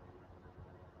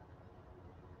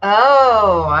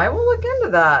 Oh, I will look into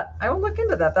that. I will look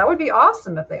into that. That would be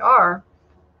awesome if they are.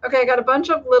 Okay, I got a bunch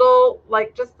of little,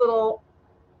 like just little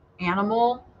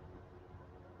animal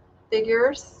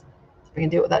figures. See if I can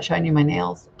do it without showing you my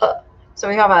nails. So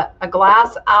we have a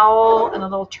glass owl and a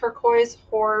little turquoise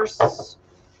horse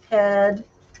head.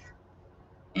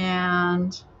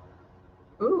 And,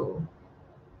 ooh,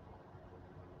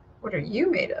 what are you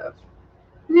made of?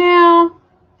 Now,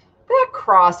 that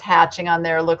cross hatching on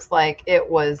there looks like it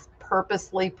was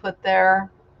purposely put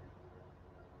there.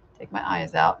 Take my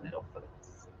eyes out and it'll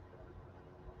focus.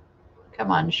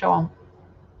 Come on, show them.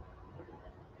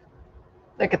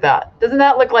 Look at that. Doesn't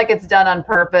that look like it's done on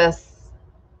purpose?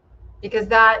 Because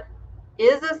that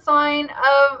is a sign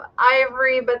of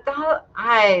ivory, but that,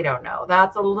 I don't know.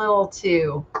 That's a little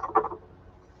too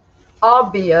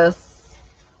obvious.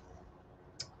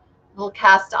 Little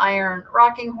cast iron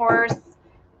rocking horse.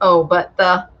 Oh, but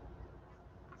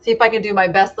see if I can do my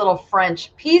best little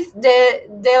French. Piece de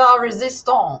la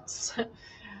resistance. Look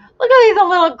at these, a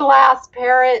little glass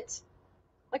parrot.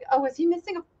 Like, oh, is he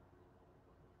missing a?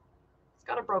 He's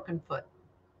got a broken foot.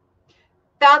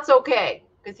 That's okay,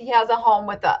 because he has a home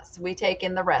with us. We take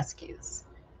in the rescues.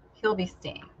 He'll be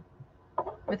staying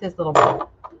with his little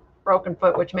broken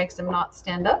foot, which makes him not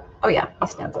stand up. Oh yeah, he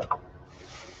stands up.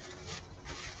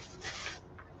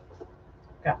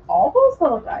 Got all those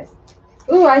little guys.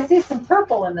 Ooh, I see some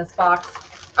purple in this box.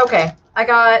 Okay, I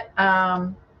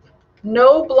got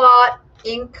no blot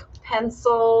ink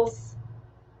pencils,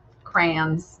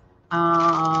 crayons,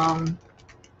 some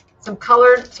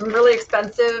really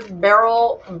expensive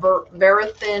barrel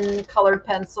Verithin colored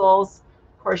pencils.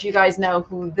 Of course, you guys know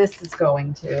who this is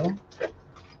going to.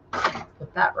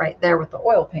 Put that right there with the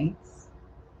oil paints.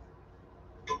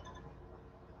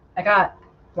 I got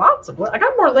lots of, I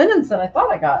got more linens than I thought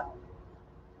I got.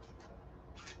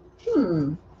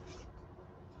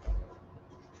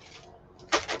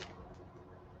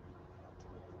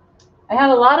 I had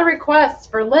a lot of requests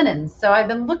for linens, so I've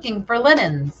been looking for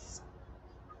linens.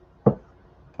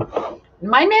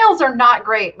 My nails are not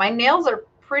great. My nails are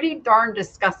pretty darn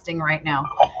disgusting right now.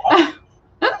 I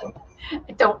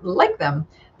don't like them.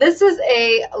 This is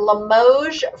a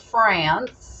Limoges,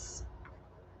 France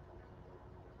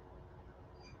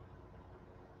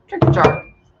trick jar.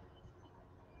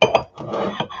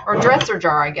 Or dresser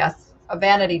jar, I guess. a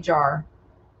vanity jar.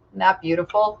 Isn't that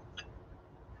beautiful?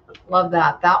 Love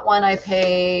that. That one I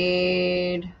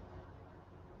paid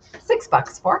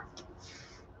 $6 for.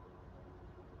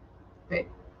 Wait.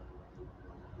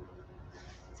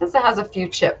 It says it has a few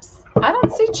chips. I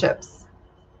don't see chips.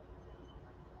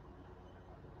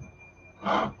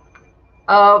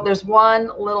 Oh, there's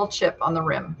one little chip on the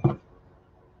rim.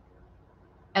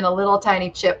 And a little tiny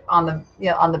chip on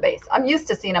the base. I'm used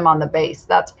to seeing them on the base.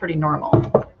 That's pretty normal.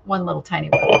 One little tiny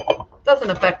one. Doesn't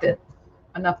affect it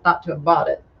enough not to have bought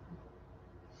it.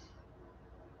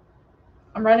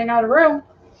 I'm running out of room.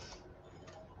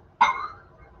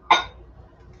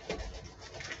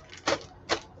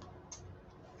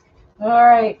 All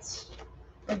right.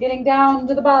 We're getting down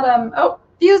to the bottom. Oh,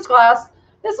 fused glass.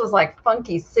 This was like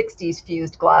funky 60s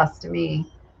fused glass to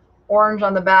me. Orange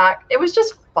on the back. It was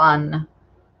just fun.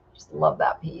 Just love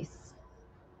that piece.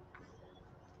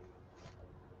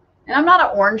 And I'm not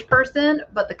an orange person,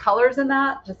 but the colors in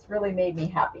that just really made me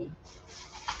happy.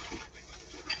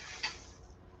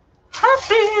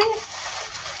 Happy.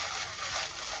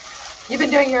 You've been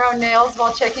doing your own nails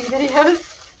while checking videos?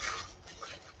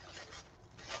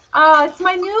 It's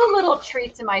my new little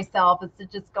treat to myself is to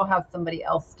just go have somebody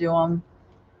else do them.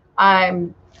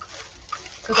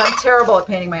 Because I'm terrible at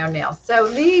painting my own nails. So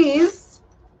these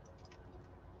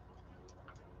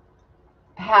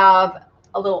have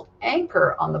a little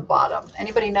anchor on the bottom.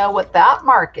 Anybody know what that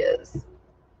mark is?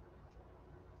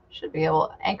 Should be able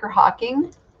to anchor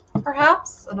hocking,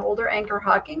 perhaps an older anchor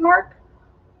hocking mark.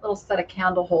 Little set of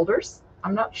candle holders.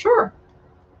 I'm not sure.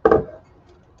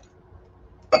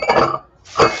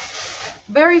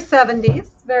 Very 70s,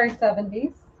 very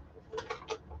 70s.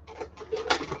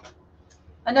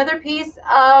 Another piece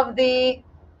of the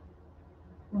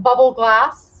bubble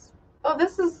glass. Oh,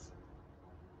 this is,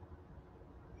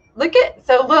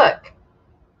 look.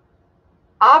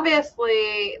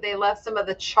 Obviously they left some of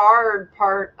the charred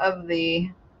part of the,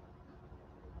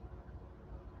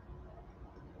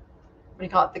 what do you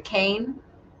call it, the cane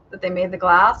that they made the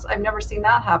glass. I've never seen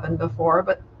that happen before,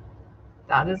 but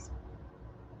that is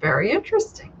very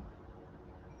interesting.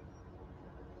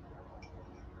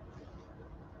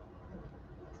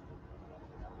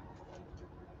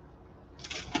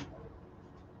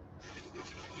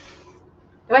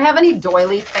 Do I have any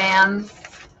doily fans?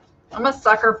 I'm a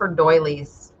sucker for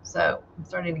doilies, so I'm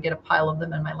starting to get a pile of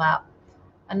them in my lap.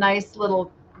 A nice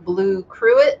little blue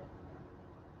cruet.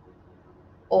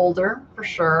 Older for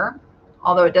sure,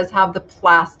 although it does have the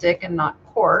plastic and not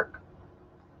cork.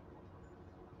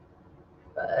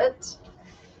 But,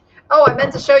 oh, I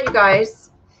meant to show you guys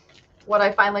what I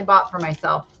finally bought for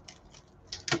myself.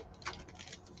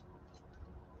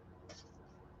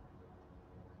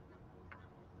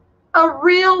 A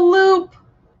real loop,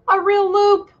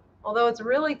 although it's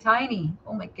really tiny.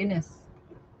 Oh my goodness.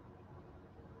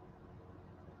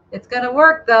 It's gonna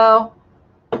work though.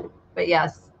 But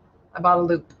yes, I bought a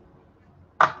loop.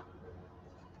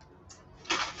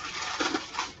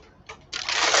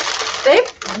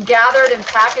 They've gathered and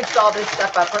packaged all this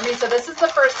stuff up for me, so this is the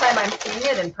first time I'm seeing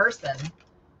it in person.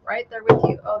 Right there with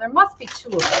you. Oh, there must be two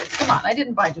of those. Come on, I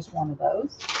didn't buy just one of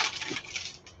those.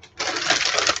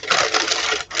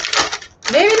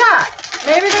 Maybe not.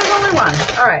 Maybe there's only one.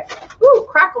 All right. Ooh,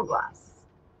 crackle glass.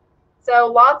 So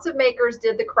lots of makers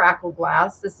did the crackle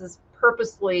glass. This is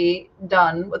purposely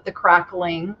done with the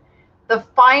crackling. The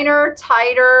finer,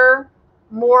 tighter,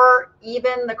 more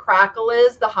even the crackle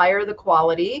is, the higher the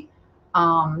quality.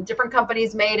 Different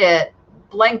companies made it.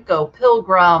 Blanco,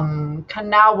 Pilgrim,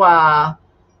 Kanawha,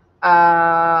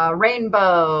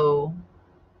 Rainbow.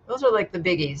 Those are like the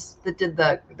biggies that did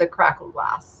the crackle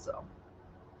glass. So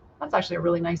that's actually a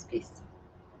really nice piece.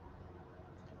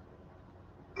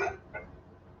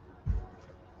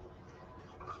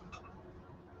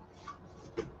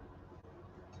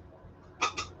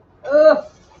 Ugh.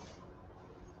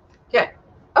 Okay.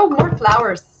 Oh, more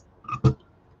flowers.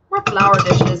 More flower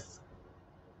dishes.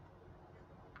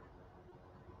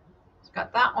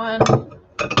 Got that one.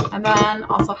 And then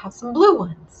also have some blue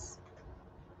ones.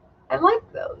 I like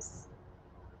those.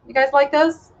 You guys like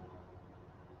those?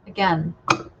 Again,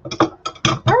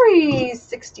 very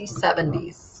 60s,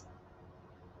 70s.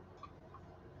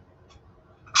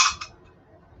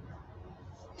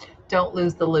 Don't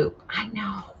lose the loop. I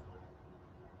know.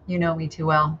 You know me too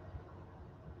well.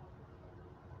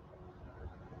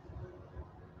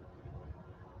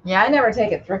 Yeah, I never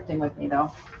take it thrifting with me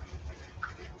though.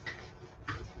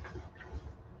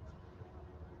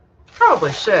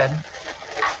 Probably should.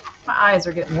 My eyes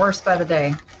are getting worse by the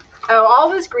day. Oh, all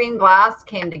this green glass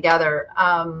came together.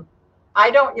 I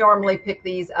don't normally pick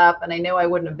these up, and I know I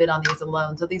wouldn't have bid on these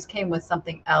alone. So these came with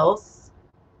something else.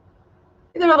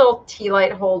 These are little tea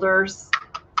light holders.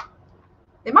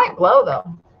 They might glow though.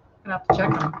 I'm gonna have to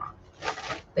check them.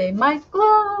 They might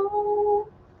glow.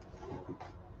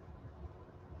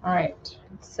 All right,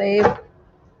 save.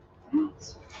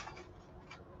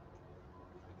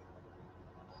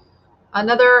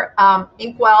 Another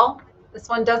inkwell. This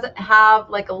one doesn't have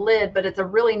like a lid, but it's a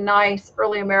really nice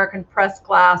early American pressed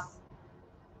glass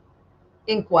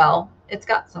inkwell. It's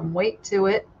got some weight to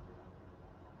it.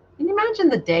 Can you imagine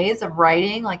the days of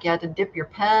writing? Like you had to dip your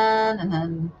pen, and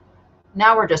then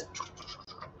now we're just,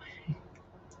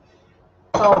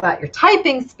 it's all about your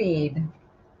typing speed.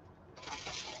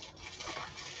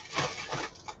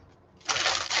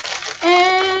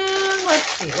 And let's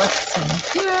see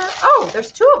here. Oh,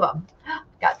 there's two of them.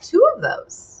 Got two of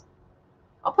those.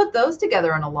 I'll put those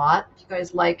together in a lot. If you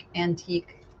guys like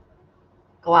antique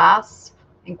glass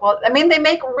inkwell. I mean, they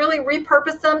really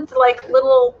repurpose them to like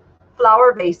little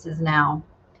flower vases now.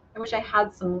 I wish I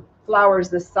had some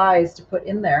flowers this size to put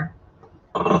in there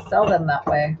and sell them that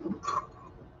way.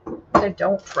 But I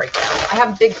don't right now. I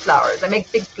have big flowers. I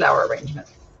make big flower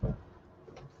arrangements.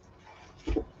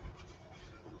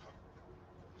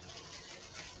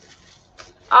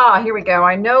 Ah, here we go.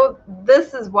 I know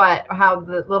this is how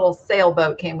the little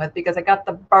sailboat came with, because I got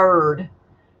the bird.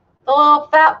 The little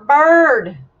fat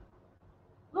bird.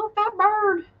 Little fat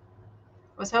bird.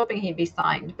 I was hoping he'd be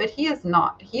signed, but he is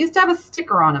not. He used to have a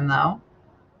sticker on him, though.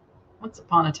 Once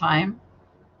upon a time.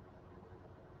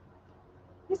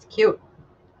 He's cute.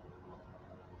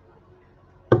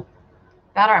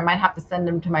 That, or I might have to send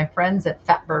him to my friends at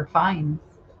Fatbird Finds.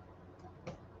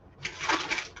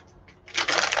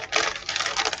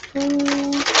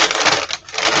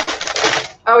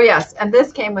 Oh, yes, and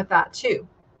this came with that, too.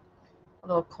 A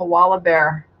little koala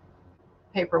bear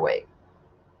paperweight.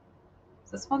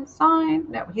 Is this one signed?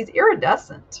 No, he's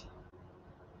iridescent,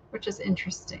 which is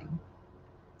interesting.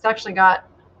 It's actually got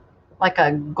like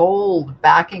a gold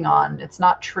backing on. It's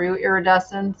not true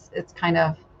iridescence. It's kind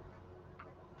of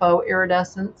faux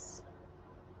iridescence.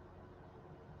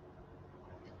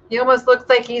 He almost looks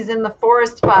like he's in the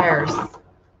forest fires.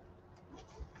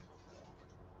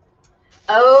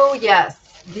 Oh, yes.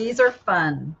 These are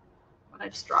fun. What did I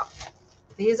just drop?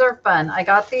 These are fun. I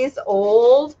got these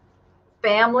old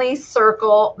Family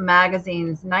Circle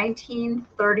magazines,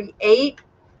 1938,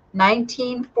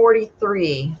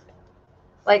 1943.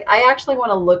 Like, I actually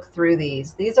want to look through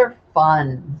these. These are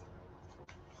fun.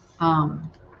 The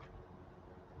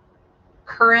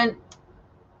current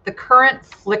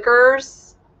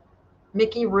flickers,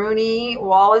 Mickey Rooney,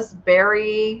 Wallace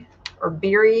Berry, or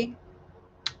Beery.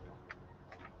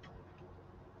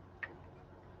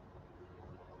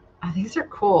 Oh, these are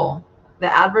cool.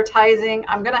 The advertising,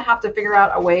 I'm going to have to figure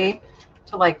out a way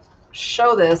to like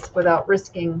show this without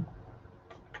risking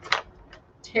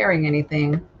tearing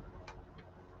anything.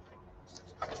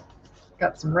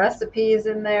 Got some recipes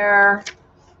in there.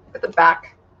 Look at the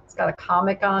back. It's got a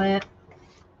comic on it.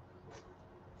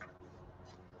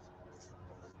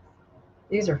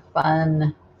 These are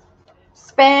fun.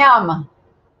 Spam.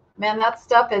 Man, that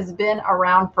stuff has been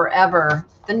around forever.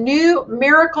 The new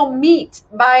Miracle Meat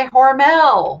by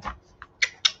Hormel.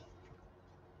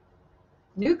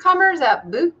 Newcomers at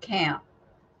boot camp.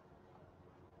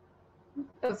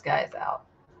 Those guys out.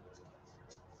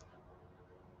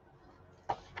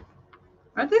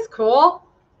 Aren't these cool?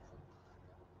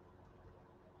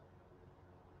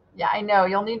 Yeah, I know.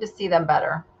 You'll need to see them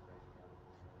better.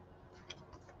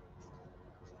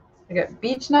 They got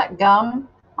beech nut gum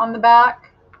on the back.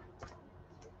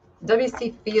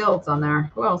 W.C. Fields on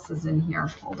there. Who else is in here?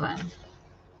 Hold on.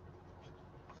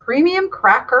 Premium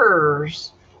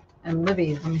crackers and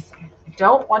Libby's. Let me see. I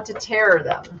don't want to tear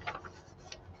them.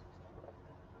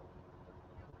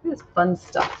 This is fun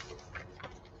stuff.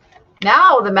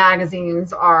 Now the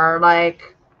magazines are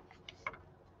like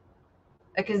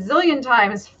a gazillion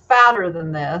times fatter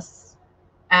than this,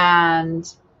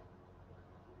 and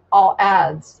all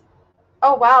ads.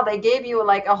 Oh, wow. They gave you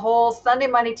like a whole Sunday,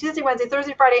 Monday, Tuesday, Wednesday,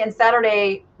 Thursday, Friday, and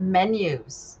Saturday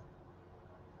menus.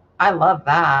 I love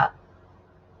that.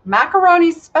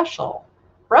 Macaroni special.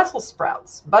 Brussels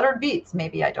sprouts. Buttered beets.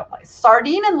 Maybe I don't like.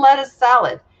 Sardine and lettuce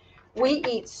salad. We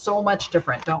eat so much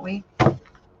different, don't we?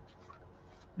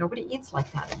 Nobody eats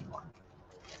like that anymore.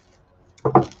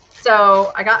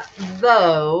 So I got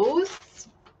those.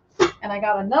 And I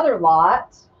got another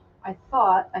lot. I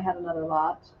thought I had another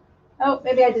lot. Oh,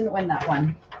 maybe I didn't win that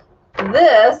one.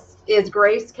 This is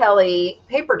Grace Kelly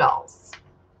paper dolls.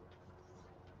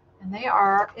 And they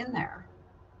are in there.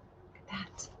 Look at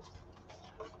that.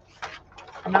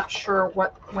 I'm not sure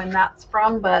when that's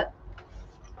from, but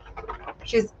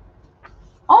she's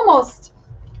almost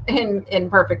in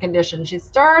perfect condition. She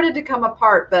started to come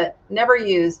apart, but never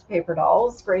used paper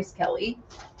dolls. Grace Kelly.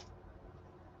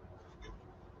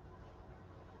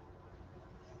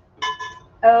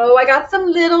 Oh, I got some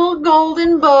little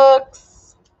golden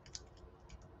books.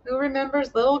 Who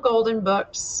remembers little golden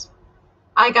books?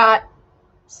 I got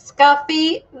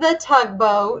Scuffy the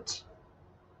Tugboat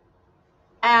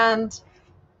and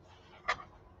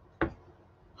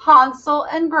Hansel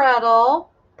and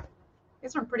Gretel.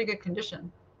 These are in pretty good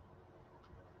condition.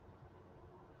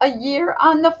 A Year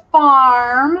on the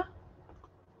Farm.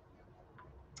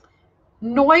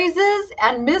 Noises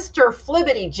and Mr.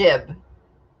 Flibbity Jib.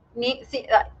 See,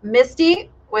 Misty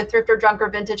with Thrifter, Drunker,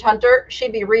 Vintage Hunter,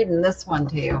 she'd be reading this one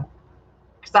to you.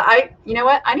 Because you know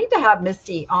what? I need to have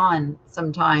Misty on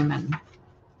sometime and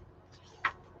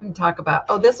we can talk about,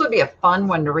 oh, this would be a fun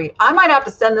one to read. I might have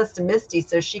to send this to Misty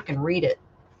so she can read it.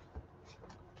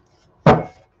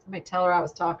 Somebody tell her I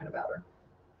was talking about her.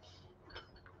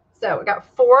 So we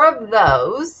got 4 of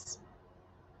those.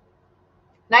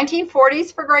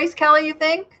 1940s for Grace Kelly, you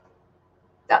think?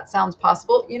 That sounds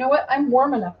possible. You know what? I'm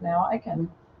warm enough now. I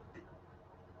can.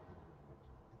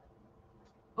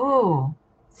 Ooh.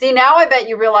 See, now I bet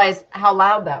you realize how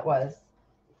loud that was.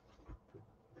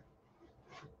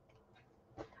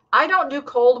 I don't do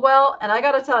cold well, and I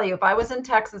got to tell you, if I was in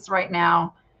Texas right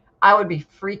now, I would be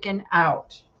freaking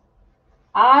out.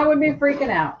 I would be freaking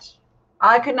out.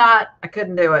 I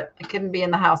couldn't do it. I couldn't be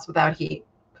in the house without heat.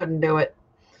 Couldn't do it.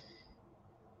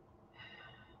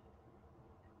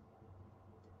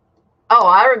 Oh,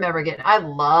 I remember I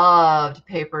loved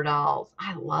paper dolls.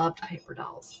 I loved paper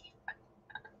dolls.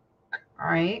 All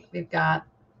right, we've got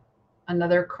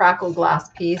another crackle glass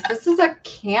piece. This is a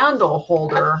candle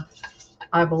holder,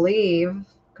 I believe,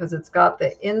 because it's got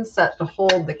the inset to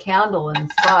hold the candle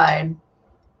inside.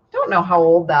 Don't know how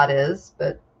old that is,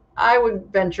 but I would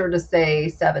venture to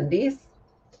say 70s.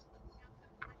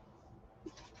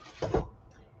 And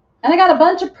I got a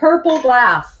bunch of purple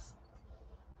glass.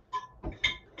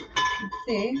 Let's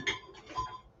see.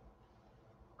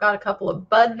 Got a couple of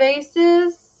bud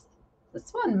vases.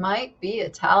 This one might be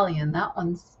Italian. That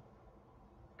one's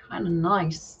kind of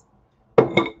nice.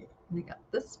 We got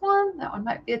this one. That one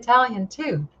might be Italian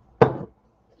too. And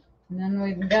then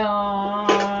we've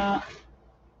got,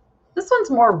 this one's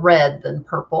more red than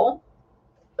purple,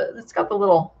 but it's got the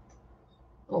little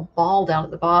ball down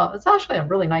at the bottom. It's actually a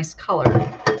really nice color.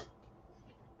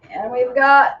 And we've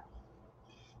got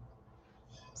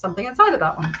something inside of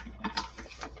that one.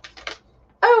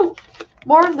 Oh,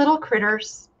 more little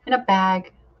critters in a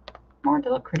bag. More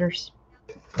little critters.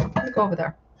 Let me go over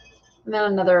there. And then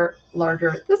another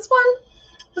larger. This one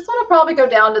will probably go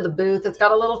down to the booth. It's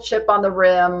got a little chip on the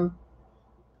rim.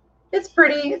 It's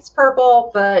pretty. It's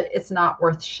purple, but it's not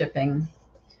worth shipping,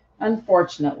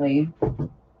 unfortunately.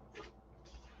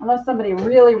 Unless somebody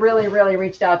really, really, really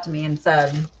reached out to me and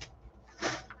said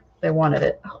they wanted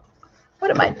it. Oh,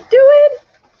 what am I doing?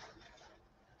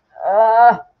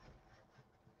 All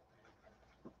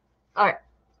right.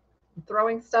 I'm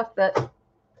throwing stuff that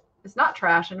is not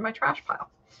trash into my trash pile.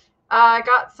 I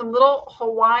got some little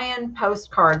Hawaiian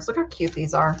postcards. Look how cute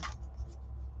these are.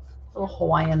 Little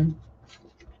Hawaiian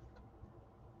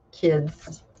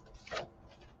kids.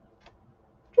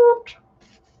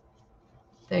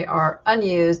 They are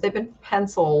unused. They've been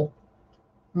pencil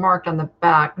marked on the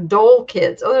back. Dole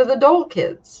kids. Oh, they're the Dole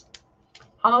kids.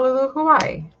 Honolulu,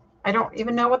 Hawaii. I don't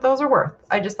even know what those are worth.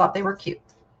 I just thought they were cute.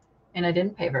 And I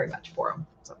didn't pay very much for them.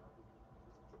 So.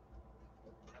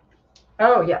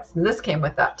 Oh, yes. And this came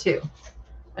with that too.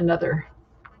 Another.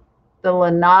 The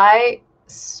Lanai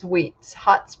Suites,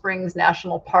 Hot Springs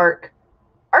National Park,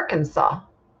 Arkansas.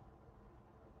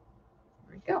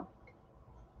 There we go.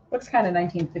 Looks kind of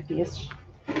 1950-ish.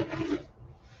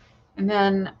 And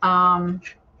then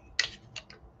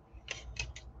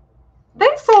they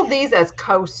sold these as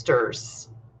coasters.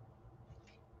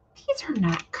 These are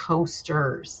not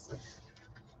coasters.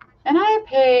 And I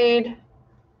paid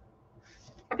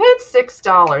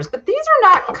 $6, but these are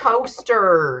not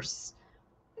coasters.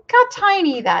 Look how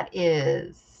tiny that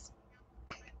is.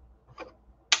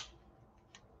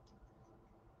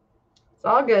 It's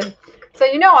all good. So,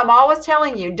 you know, I'm always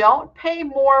telling you, don't pay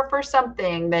more for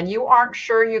something than you aren't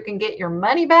sure you can get your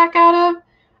money back out of.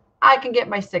 I can get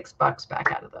my $6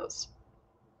 back out of those.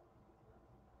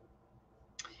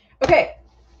 Okay.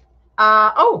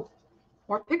 Oh,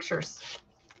 more pictures.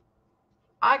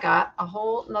 I got a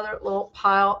whole another little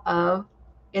pile of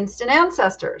Instant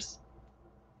Ancestors.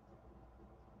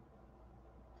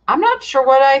 I'm not sure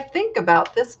what I think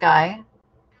about this guy.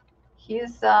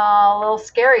 He's a little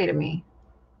scary to me.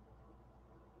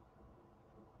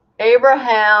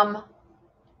 Abraham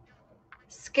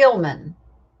Skillman.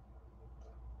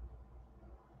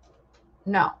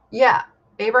 No, yeah,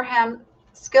 Abraham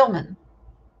Skillman.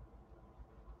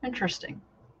 Interesting.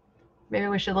 Maybe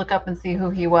we should look up and see who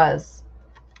he was.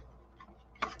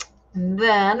 And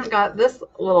then we got this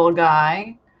little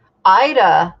guy,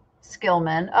 Ida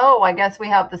Skillman. Oh, I guess we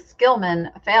have the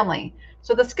Skillman family.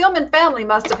 So the Skillman family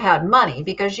must have had money,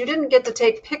 because you didn't get to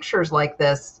take pictures like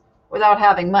this without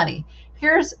having money.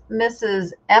 Here's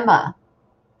Mrs. Emma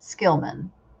Skillman.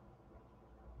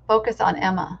 Focus on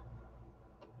Emma.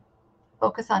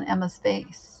 Focus on Emma's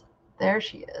face. There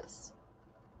she is.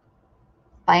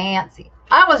 Fancy.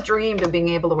 I always dreamed of being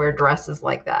able to wear dresses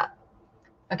like that.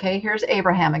 Okay, here's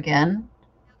Abraham again.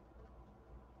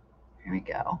 Here we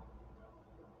go.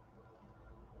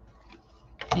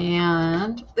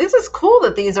 And this is cool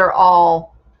that these are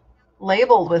all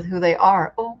labeled with who they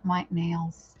are. Oh, my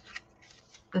nails.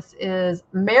 This is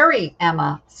Mary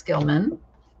Emma Skillman.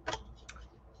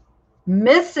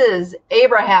 Mrs.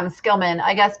 Abraham Skillman.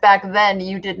 I guess back then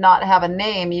you did not have a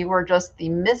name. You were just the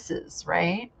Mrs.,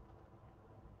 right?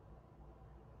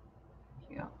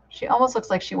 She almost looks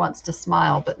like she wants to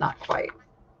smile, but not quite.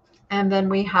 And then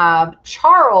we have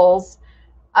Charles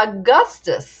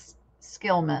Augustus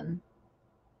Skillman.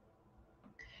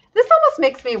 This almost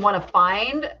makes me want to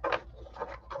find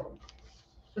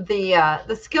the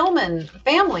Skillman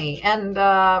family and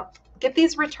get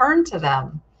these returned to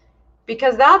them,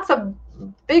 because that's a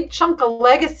big chunk of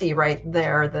legacy right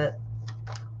there that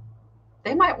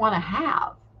they might want to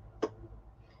have.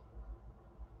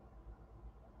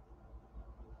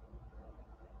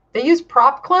 They use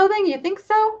prop clothing? You think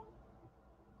so?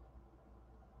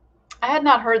 I had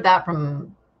not heard that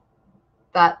from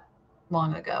that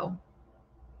long ago.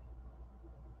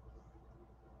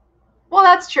 Well,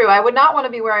 that's true. I would not want to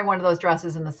be wearing one of those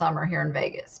dresses in the summer here in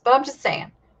Vegas. But I'm just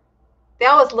saying, they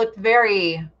always looked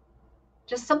very,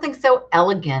 just something so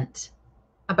elegant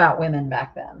about women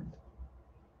back then.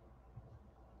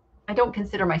 I don't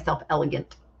consider myself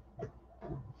elegant.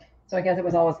 So I guess it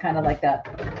was always kind of like that.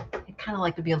 I kind of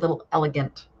like to be a little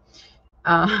elegant.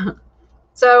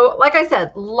 So like I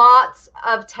said, lots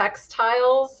of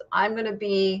textiles. I'm going to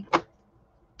be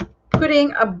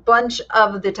putting a bunch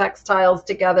of the textiles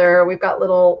together. We've got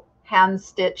little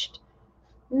hand-stitched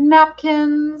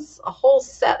napkins, a whole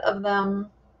set of them.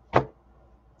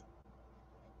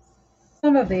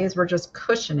 Some of these were just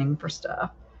cushioning for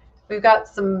stuff. We've got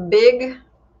some big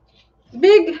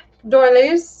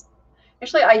doilies.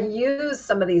 Actually, I use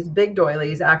some of these big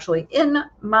doilies actually in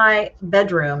my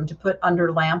bedroom to put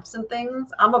under lamps and things.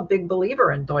 I'm a big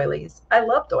believer in doilies. I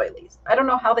love doilies. I don't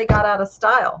know how they got out of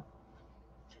style.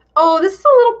 Oh, this is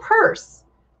a little purse.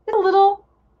 It's a little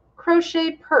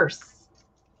crocheted purse.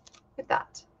 Look at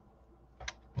that.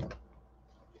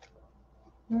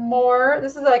 More.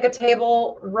 This is like a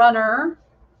table runner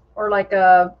or like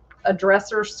a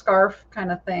dresser scarf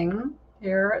kind of thing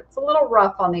here. It's a little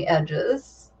rough on the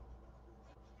edges.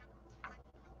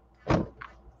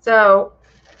 So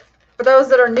for those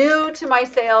that are new to my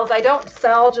sales, I don't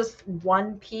sell just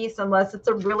one piece unless it's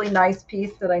a really nice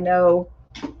piece that I know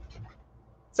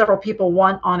several people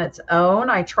want on its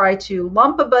own. I try to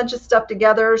lump a bunch of stuff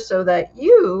together so that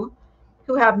you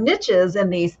who have niches in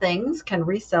these things can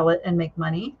resell it and make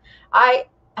money. I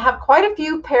have quite a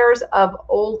few pairs of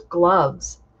old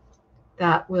gloves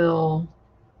that will,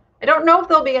 I don't know if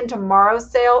they'll be in tomorrow's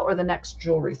sale or the next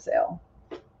jewelry sale,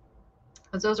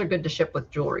 because those are good to ship with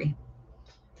jewelry.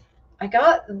 I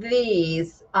got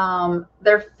these.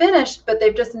 They're finished, but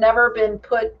they've just never been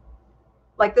put,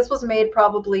 like this was made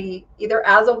probably either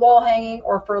as a wall hanging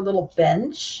or for a little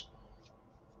bench.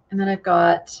 And then I've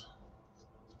got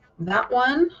that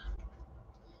one.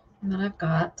 And then I've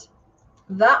got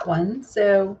that one.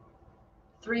 So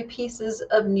 3 pieces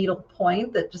of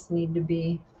needlepoint that just need to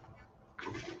be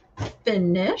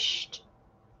finished.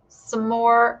 Some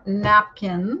more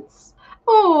napkins.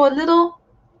 Oh,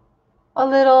 a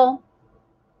little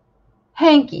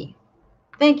hanky.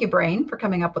 Thank you, brain, for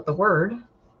coming up with the word.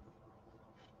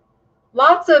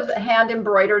 Lots of hand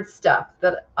embroidered stuff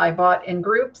that I bought in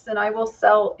groups and I will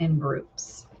sell in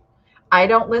groups. I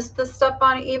don't list this stuff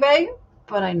on eBay,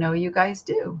 but I know you guys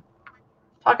do.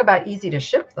 Talk about easy to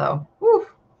ship though. Whew,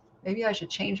 maybe I should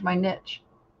change my niche.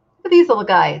 Look at these little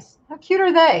guys. How cute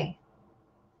are they?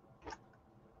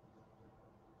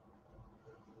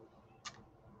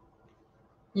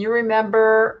 You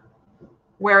remember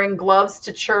wearing gloves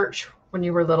to church when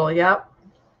you were little? Yep.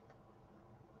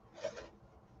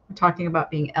 I'm talking about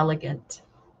being elegant.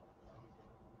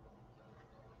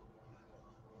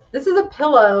 This is a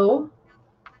pillow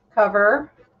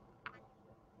cover.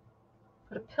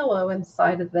 Put a pillow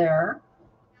inside of there.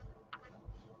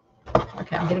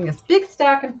 Okay, I'm getting this big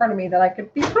stack in front of me that I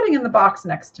could be putting in the box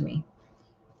next to me.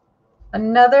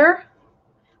 Another,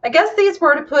 I guess these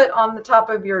were to put on the top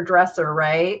of your dresser,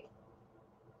 right?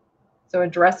 So a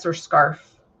dresser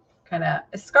scarf, kind of.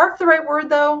 Is scarf the right word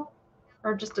though?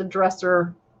 Or just a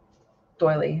dresser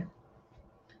doily?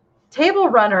 Table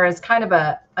runner is kind of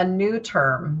a new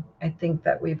term, I think,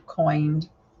 that we've coined.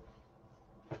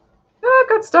 Ah,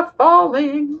 got stuff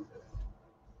falling.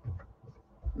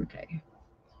 Okay,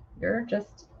 you're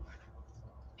just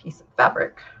a piece of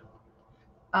fabric.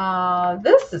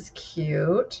 This is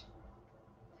cute.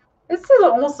 This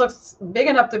almost looks big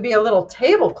enough to be a little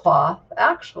tablecloth,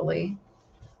 actually.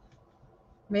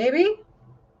 Maybe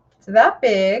it's that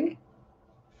big,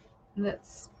 and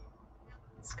it's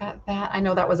got that. I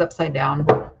know that was upside down.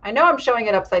 I know I'm showing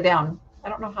it upside down. I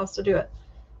don't know how else to do it.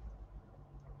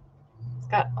 It's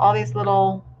got all these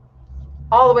little,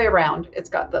 all the way around. It's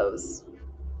got those.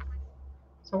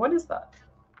 So what is that?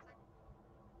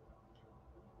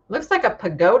 Looks like a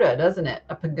pagoda, doesn't it?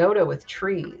 A pagoda with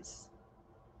trees.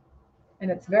 And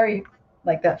it's very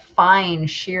like that fine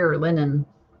sheer linen.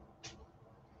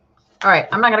 All right,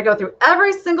 I'm not going to go through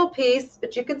every single piece,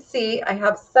 but you can see I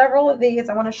have several of these.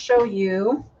 I want to show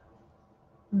you.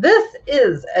 This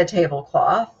is a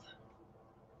tablecloth.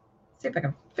 See if I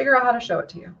can figure out how to show it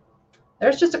to you.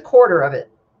 There's just a quarter of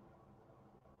it.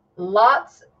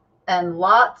 Lots and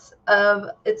lots of,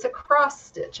 it's a cross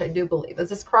stitch, I do believe. Is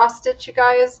this cross stitch, you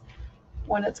guys?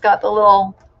 When it's got the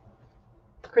little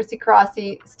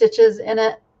crissy-crossy stitches in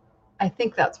it. I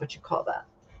think that's what you call that.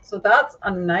 So that's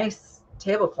a nice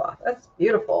tablecloth. That's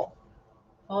beautiful.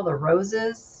 All the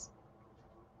roses.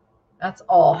 That's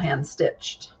all hand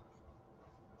stitched.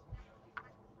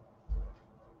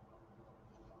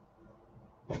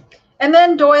 And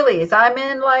then doilies. I'm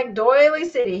in like doily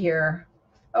city here.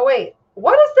 Oh wait,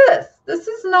 what is this? This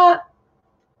is not,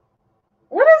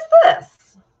 what is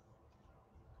this?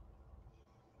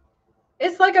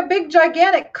 It's like a big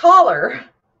gigantic collar.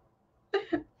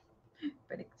 But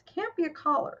it can't be a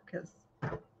collar because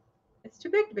it's too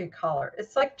big to be a collar.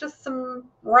 It's like just some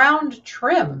round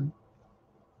trim.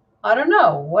 I don't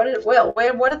know. What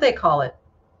did they call it?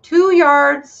 2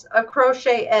 yards of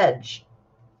crochet edge.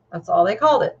 That's all they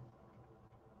called it.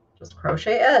 Just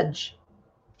crochet edge.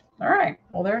 All right.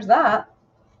 Well, there's that.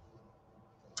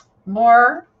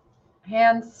 More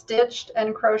hand stitched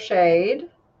and crocheted.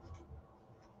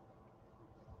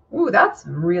 Ooh, that's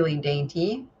really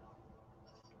dainty.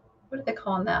 What are they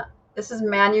calling that? This is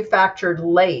manufactured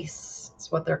lace.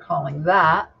 That's what they're calling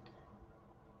that.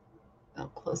 A little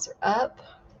closer up.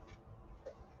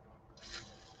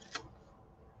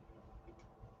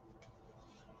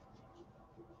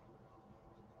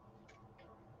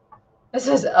 This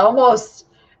is almost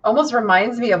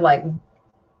reminds me of like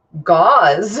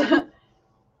gauze.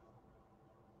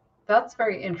 That's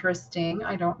very interesting.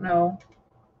 I don't know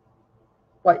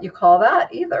what you call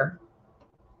that either.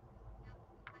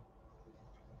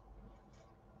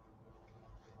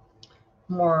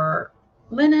 More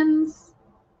linens.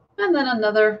 And then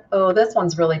another, oh, this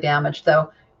one's really damaged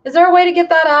though. Is there a way to get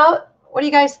that out? What do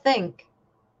you guys think?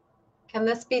 Can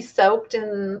this be soaked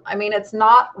in, I mean, it's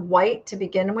not white to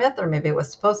begin with, or maybe it was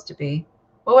supposed to be.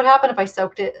 What would happen if I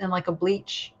soaked it in like a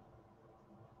bleach?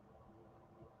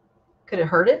 Could it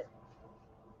hurt it?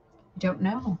 I don't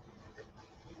know.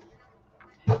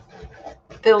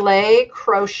 Filet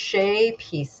crochet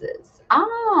pieces.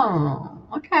 Oh,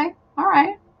 okay. All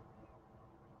right.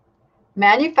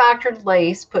 Manufactured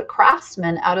lace put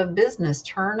craftsmen out of business,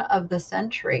 turn of the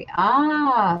century.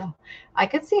 Ah, I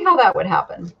could see how that would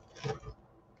happen.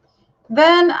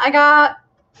 Then I got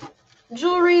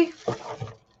jewelry.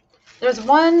 There's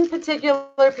one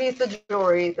particular piece of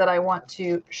jewelry that I want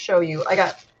to show you. I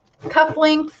got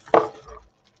cufflinks.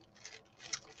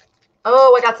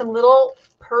 Oh, I got some little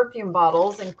perfume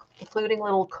bottles, including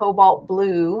little cobalt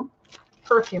blue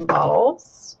perfume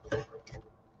bottles.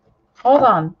 Hold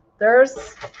on.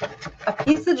 There's a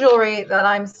piece of jewelry that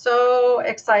I'm so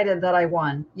excited that I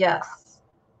won. Yes,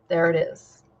 there it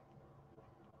is.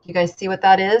 You guys see what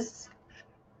that is?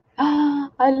 Ah,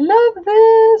 I love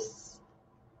this.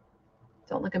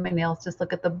 Don't look at my nails. Just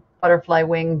look at the butterfly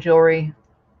wing jewelry.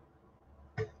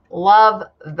 Love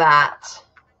that.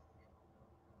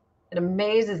 It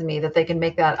amazes me that they can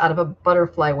make that out of a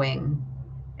butterfly wing.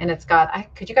 And it's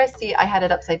got, could you guys see? I had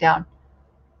it upside down.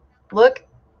 Look.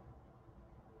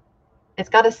 It's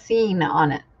got a scene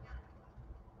on it.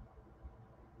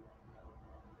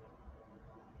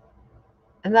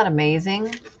 Isn't that amazing?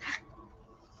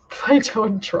 If I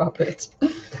don't drop it.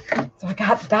 So I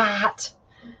got that.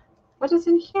 What is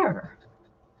in here?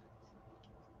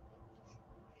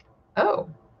 Oh,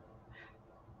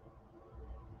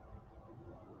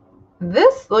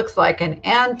 This looks like an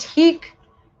antique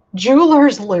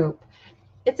jeweler's loop.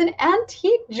 It's an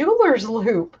antique jeweler's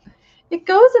loop. It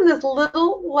goes in this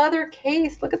little leather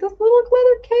case. Look at this little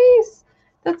leather case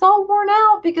that's all worn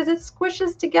out because it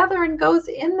squishes together and goes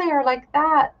in there like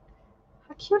that.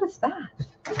 How cute is that?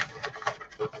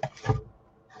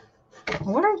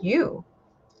 What are you?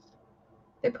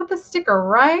 They put the sticker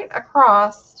right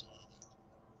across.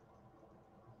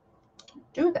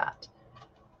 Do that.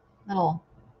 Little.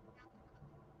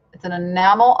 It's an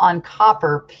enamel on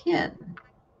copper pin.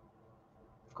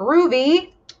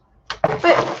 Groovy.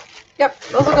 But yep,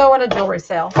 those will go in a jewelry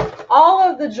sale. All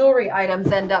of the jewelry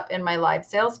items end up in my live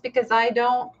sales because I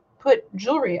don't put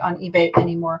jewelry on eBay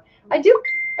anymore. I do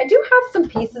have some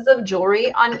pieces of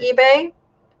jewelry on eBay,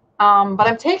 but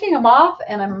I'm taking them off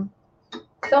and I'm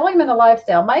selling them in the live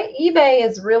sale. My eBay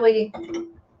is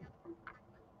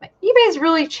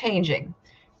really changing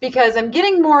because I'm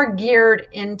getting more geared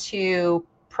into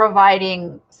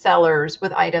providing sellers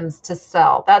with items to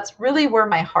sell. That's really where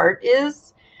my heart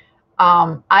is.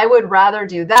 I would rather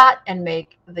do that and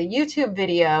make the YouTube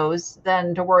videos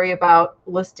than to worry about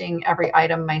listing every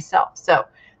item myself. So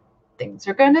things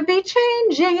are going to be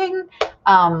changing.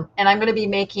 And I'm going to be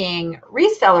making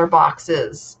reseller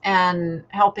boxes and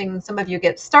helping some of you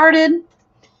get started,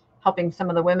 helping some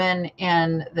of the women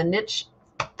in the niche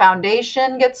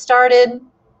foundation get started.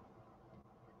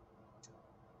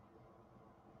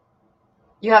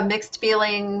 You have mixed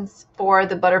feelings for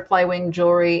the butterfly wing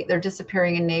jewelry. They're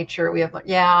disappearing in nature. We have,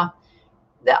 yeah,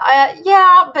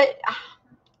 but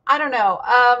I don't know.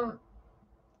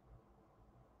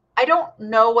 I don't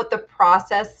know what the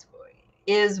process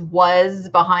was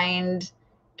behind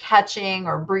catching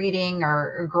or breeding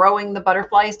or growing the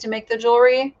butterflies to make the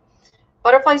jewelry.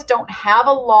 Butterflies don't have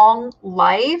a long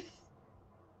life.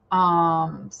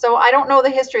 So I don't know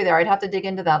the history there. I'd have to dig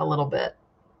into that a little bit.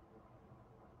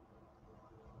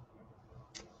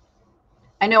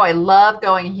 I know I love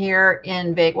going here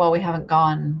in Vegas. Well, we haven't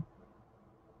gone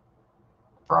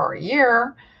for a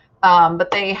year, but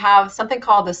they have something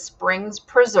called the Springs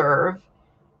Preserve,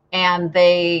 and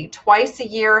they twice a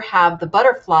year have the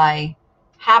butterfly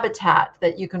habitat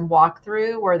that you can walk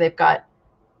through where it's got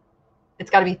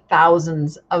to be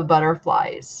thousands of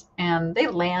butterflies, and they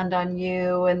land on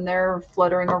you and they're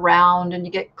fluttering around and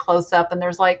you get close up and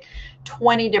there's like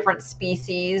 20 different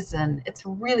species and it's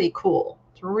really cool.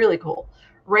 It's really cool.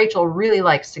 Rachel really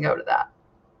likes to go to that.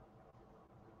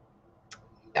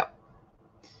 Yep.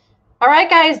 All right,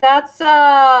 guys,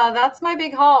 that's my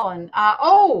big haul. And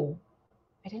oh,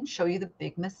 I didn't show you the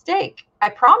big mistake. I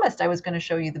promised I was going to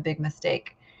show you the big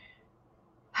mistake.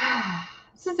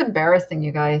 This is embarrassing,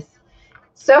 you guys.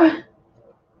 So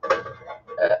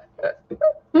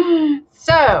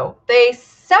they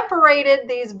separated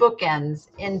these bookends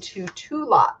into 2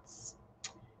 lots.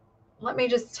 Let me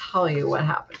just tell you what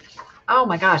happened. Oh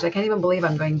my gosh, I can't even believe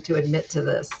I'm going to admit to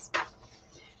this.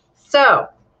 So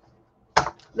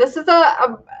this is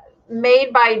a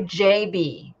made by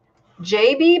JB.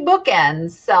 JB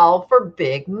bookends sell for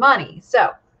big money.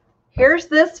 So here's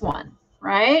this one,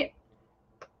 right?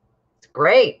 It's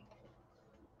great.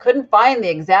 Couldn't find the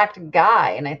exact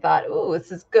guy, and I thought, oh,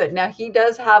 this is good. Now he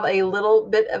does have a little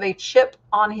bit of a chip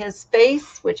on his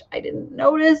face, which I didn't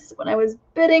notice when I was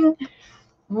bidding.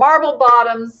 Marble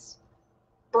bottoms,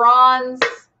 bronze,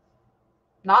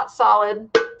 not solid.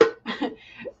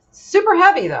 Super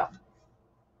heavy though.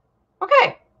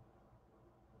 Okay.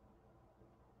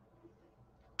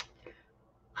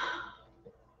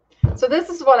 So this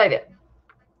is what I did.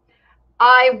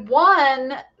 I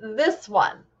won this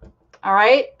one. All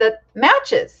right, that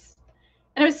matches.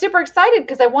 And I was super excited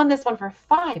because I won this one for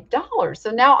 $5.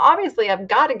 So now obviously I've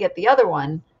got to get the other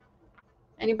one.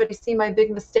 Anybody see my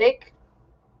big mistake?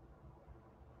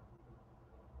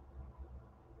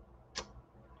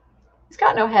 It's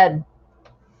got no head.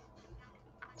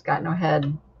 It's got no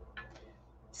head.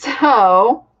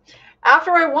 So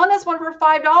after I won this one for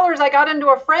 $5, I got into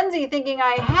a frenzy thinking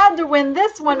I had to win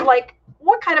this one. Like,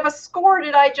 what kind of a score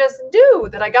did I just do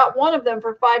that I got one of them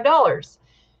for $5?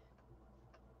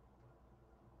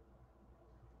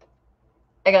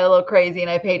 I got a little crazy and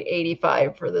I paid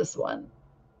 $85 for this one.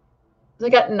 So I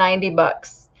got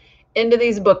 $90 into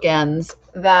these bookends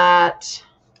that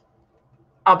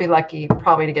I'll be lucky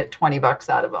probably to get $20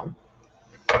 out of them.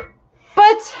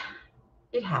 But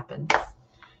it happens.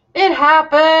 It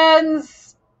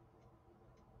happens.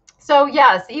 So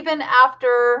yes, even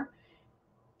after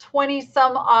 20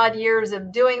 some odd years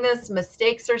of doing this,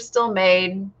 mistakes are still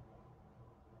made.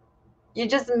 You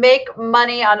just make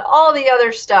money on all the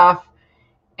other stuff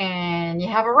and you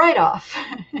have a write-off.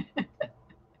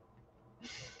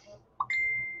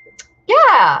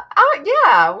 Yeah,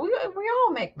 yeah, we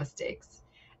all make mistakes.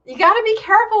 You got to be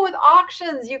careful with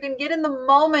auctions. You can get in the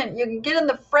moment, you can get in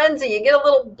the frenzy, you get a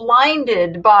little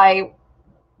blinded by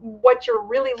what you're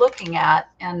really looking at.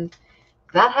 And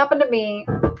that happened to me.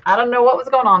 I don't know what was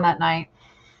going on that night.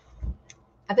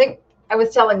 I think I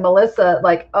was telling Melissa,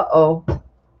 like,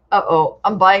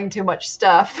 I'm buying too much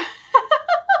stuff.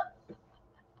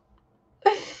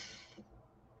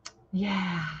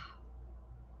 Yeah.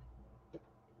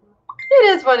 It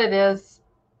is what it is.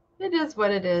 It is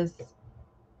what it is.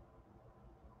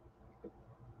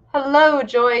 Hello,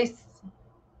 Joyce.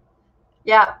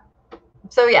 Yeah.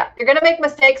 So yeah, you're going to make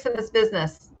mistakes in this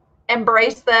business.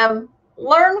 Embrace them,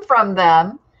 learn from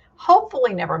them,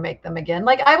 hopefully never make them again.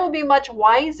 Like, I will be much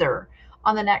wiser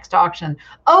on the next auction.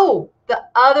 Oh, the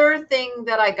other thing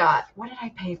that I got, what did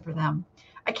I pay for them?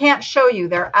 I can't show you.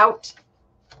 They're out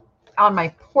on my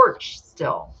porch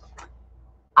still.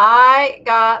 I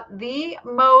got the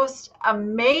most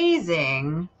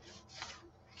amazing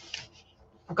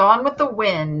Gone with the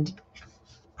Wind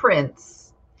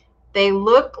prints. They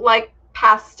look like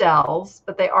pastels,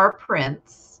 but they are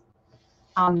prints.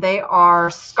 They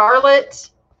are scarlet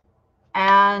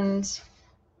and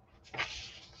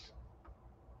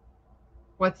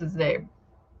what's his name?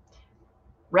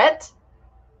 Rhett?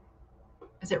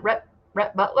 Is it Rhett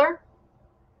Butler?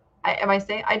 I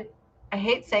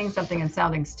hate saying something and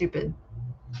sounding stupid.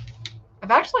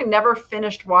 I've actually never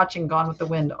finished watching Gone with the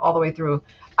Wind all the way through.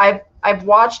 I've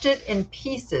watched it in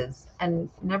pieces and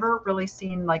never really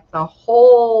seen like the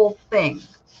whole thing.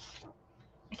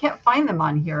 I can't find them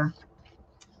on here.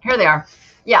 Here they are.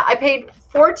 Yeah, I paid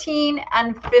 $14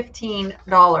 and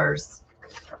 $15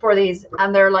 for these,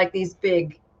 and they're like these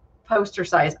big poster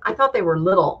size. I thought they were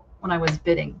little when I was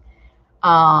bidding.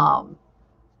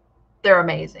 They're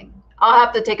amazing. I'll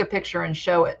have to take a picture and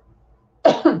show it.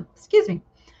 Excuse me.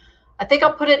 I think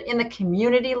I'll put it in the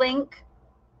community link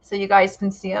so you guys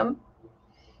can see them.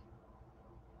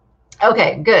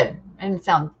 Okay, good. I didn't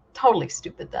sound totally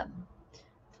stupid then.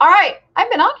 All right,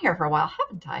 I've been on here for a while,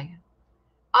 haven't I?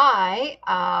 I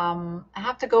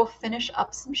have to go finish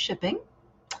up some shipping,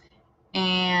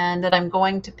 and then I'm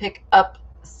going to pick up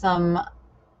some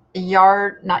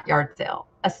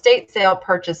estate sale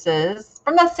purchases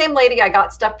from that same lady I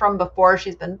got stuff from before.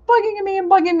 She's been bugging me and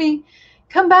bugging me.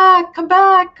 Come back,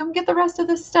 come get the rest of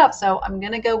this stuff. So I'm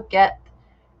going to go get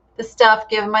the stuff,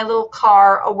 give my little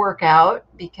car a workout,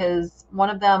 because one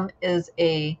of them is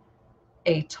a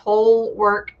toll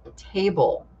work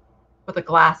table with a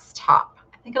glass top.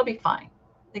 I think it'll be fine.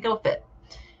 I think it'll fit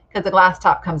because the glass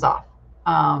top comes off.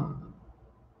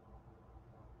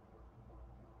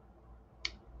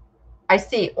 I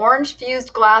see orange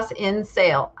fused glass in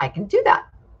sale. I can do that.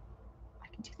 I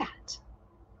can do that.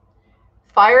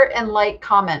 Fire and light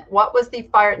comment. What was the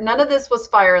fire? None of this was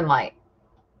fire and light.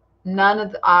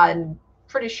 I'm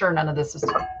pretty sure none of this is.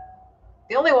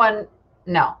 The only one,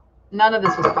 no, none of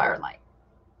this was fire and light.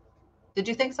 Did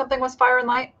you think something was fire and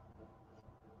light?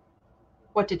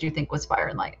 What did you think was fire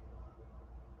and light?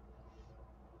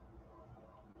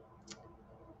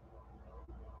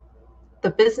 The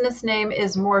business name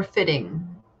is more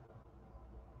fitting.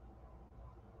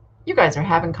 You guys are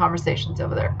having conversations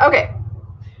over there. Okay,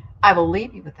 I will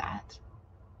leave you with that.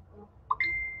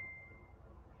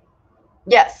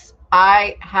 Yes,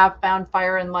 I have found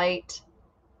fire and light.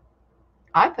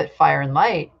 I put fire and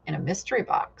light in a mystery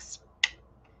box.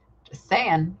 Just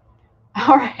saying.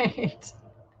 All right.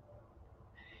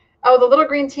 Oh, the little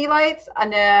green tea lights?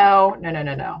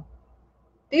 No.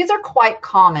 These are quite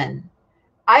common.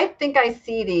 I think I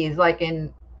see these like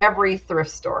in every thrift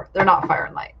store. They're not fire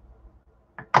and light.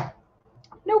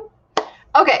 Nope.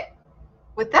 Okay.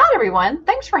 With that, everyone,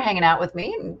 thanks for hanging out with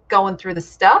me and going through the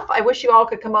stuff. I wish you all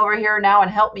could come over here now and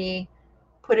help me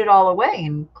put it all away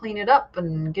and clean it up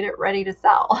and get it ready to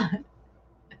sell.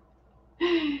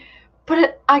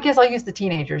 But I guess I'll use the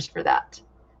teenagers for that.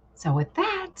 So with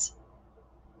that,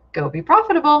 go be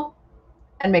profitable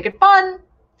and make it fun.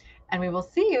 And we will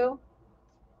see you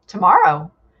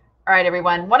tomorrow. All right,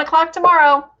 everyone, 1 o'clock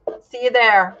tomorrow. See you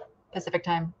there, Pacific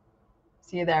time.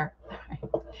 See you there. All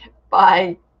right.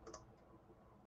 Bye.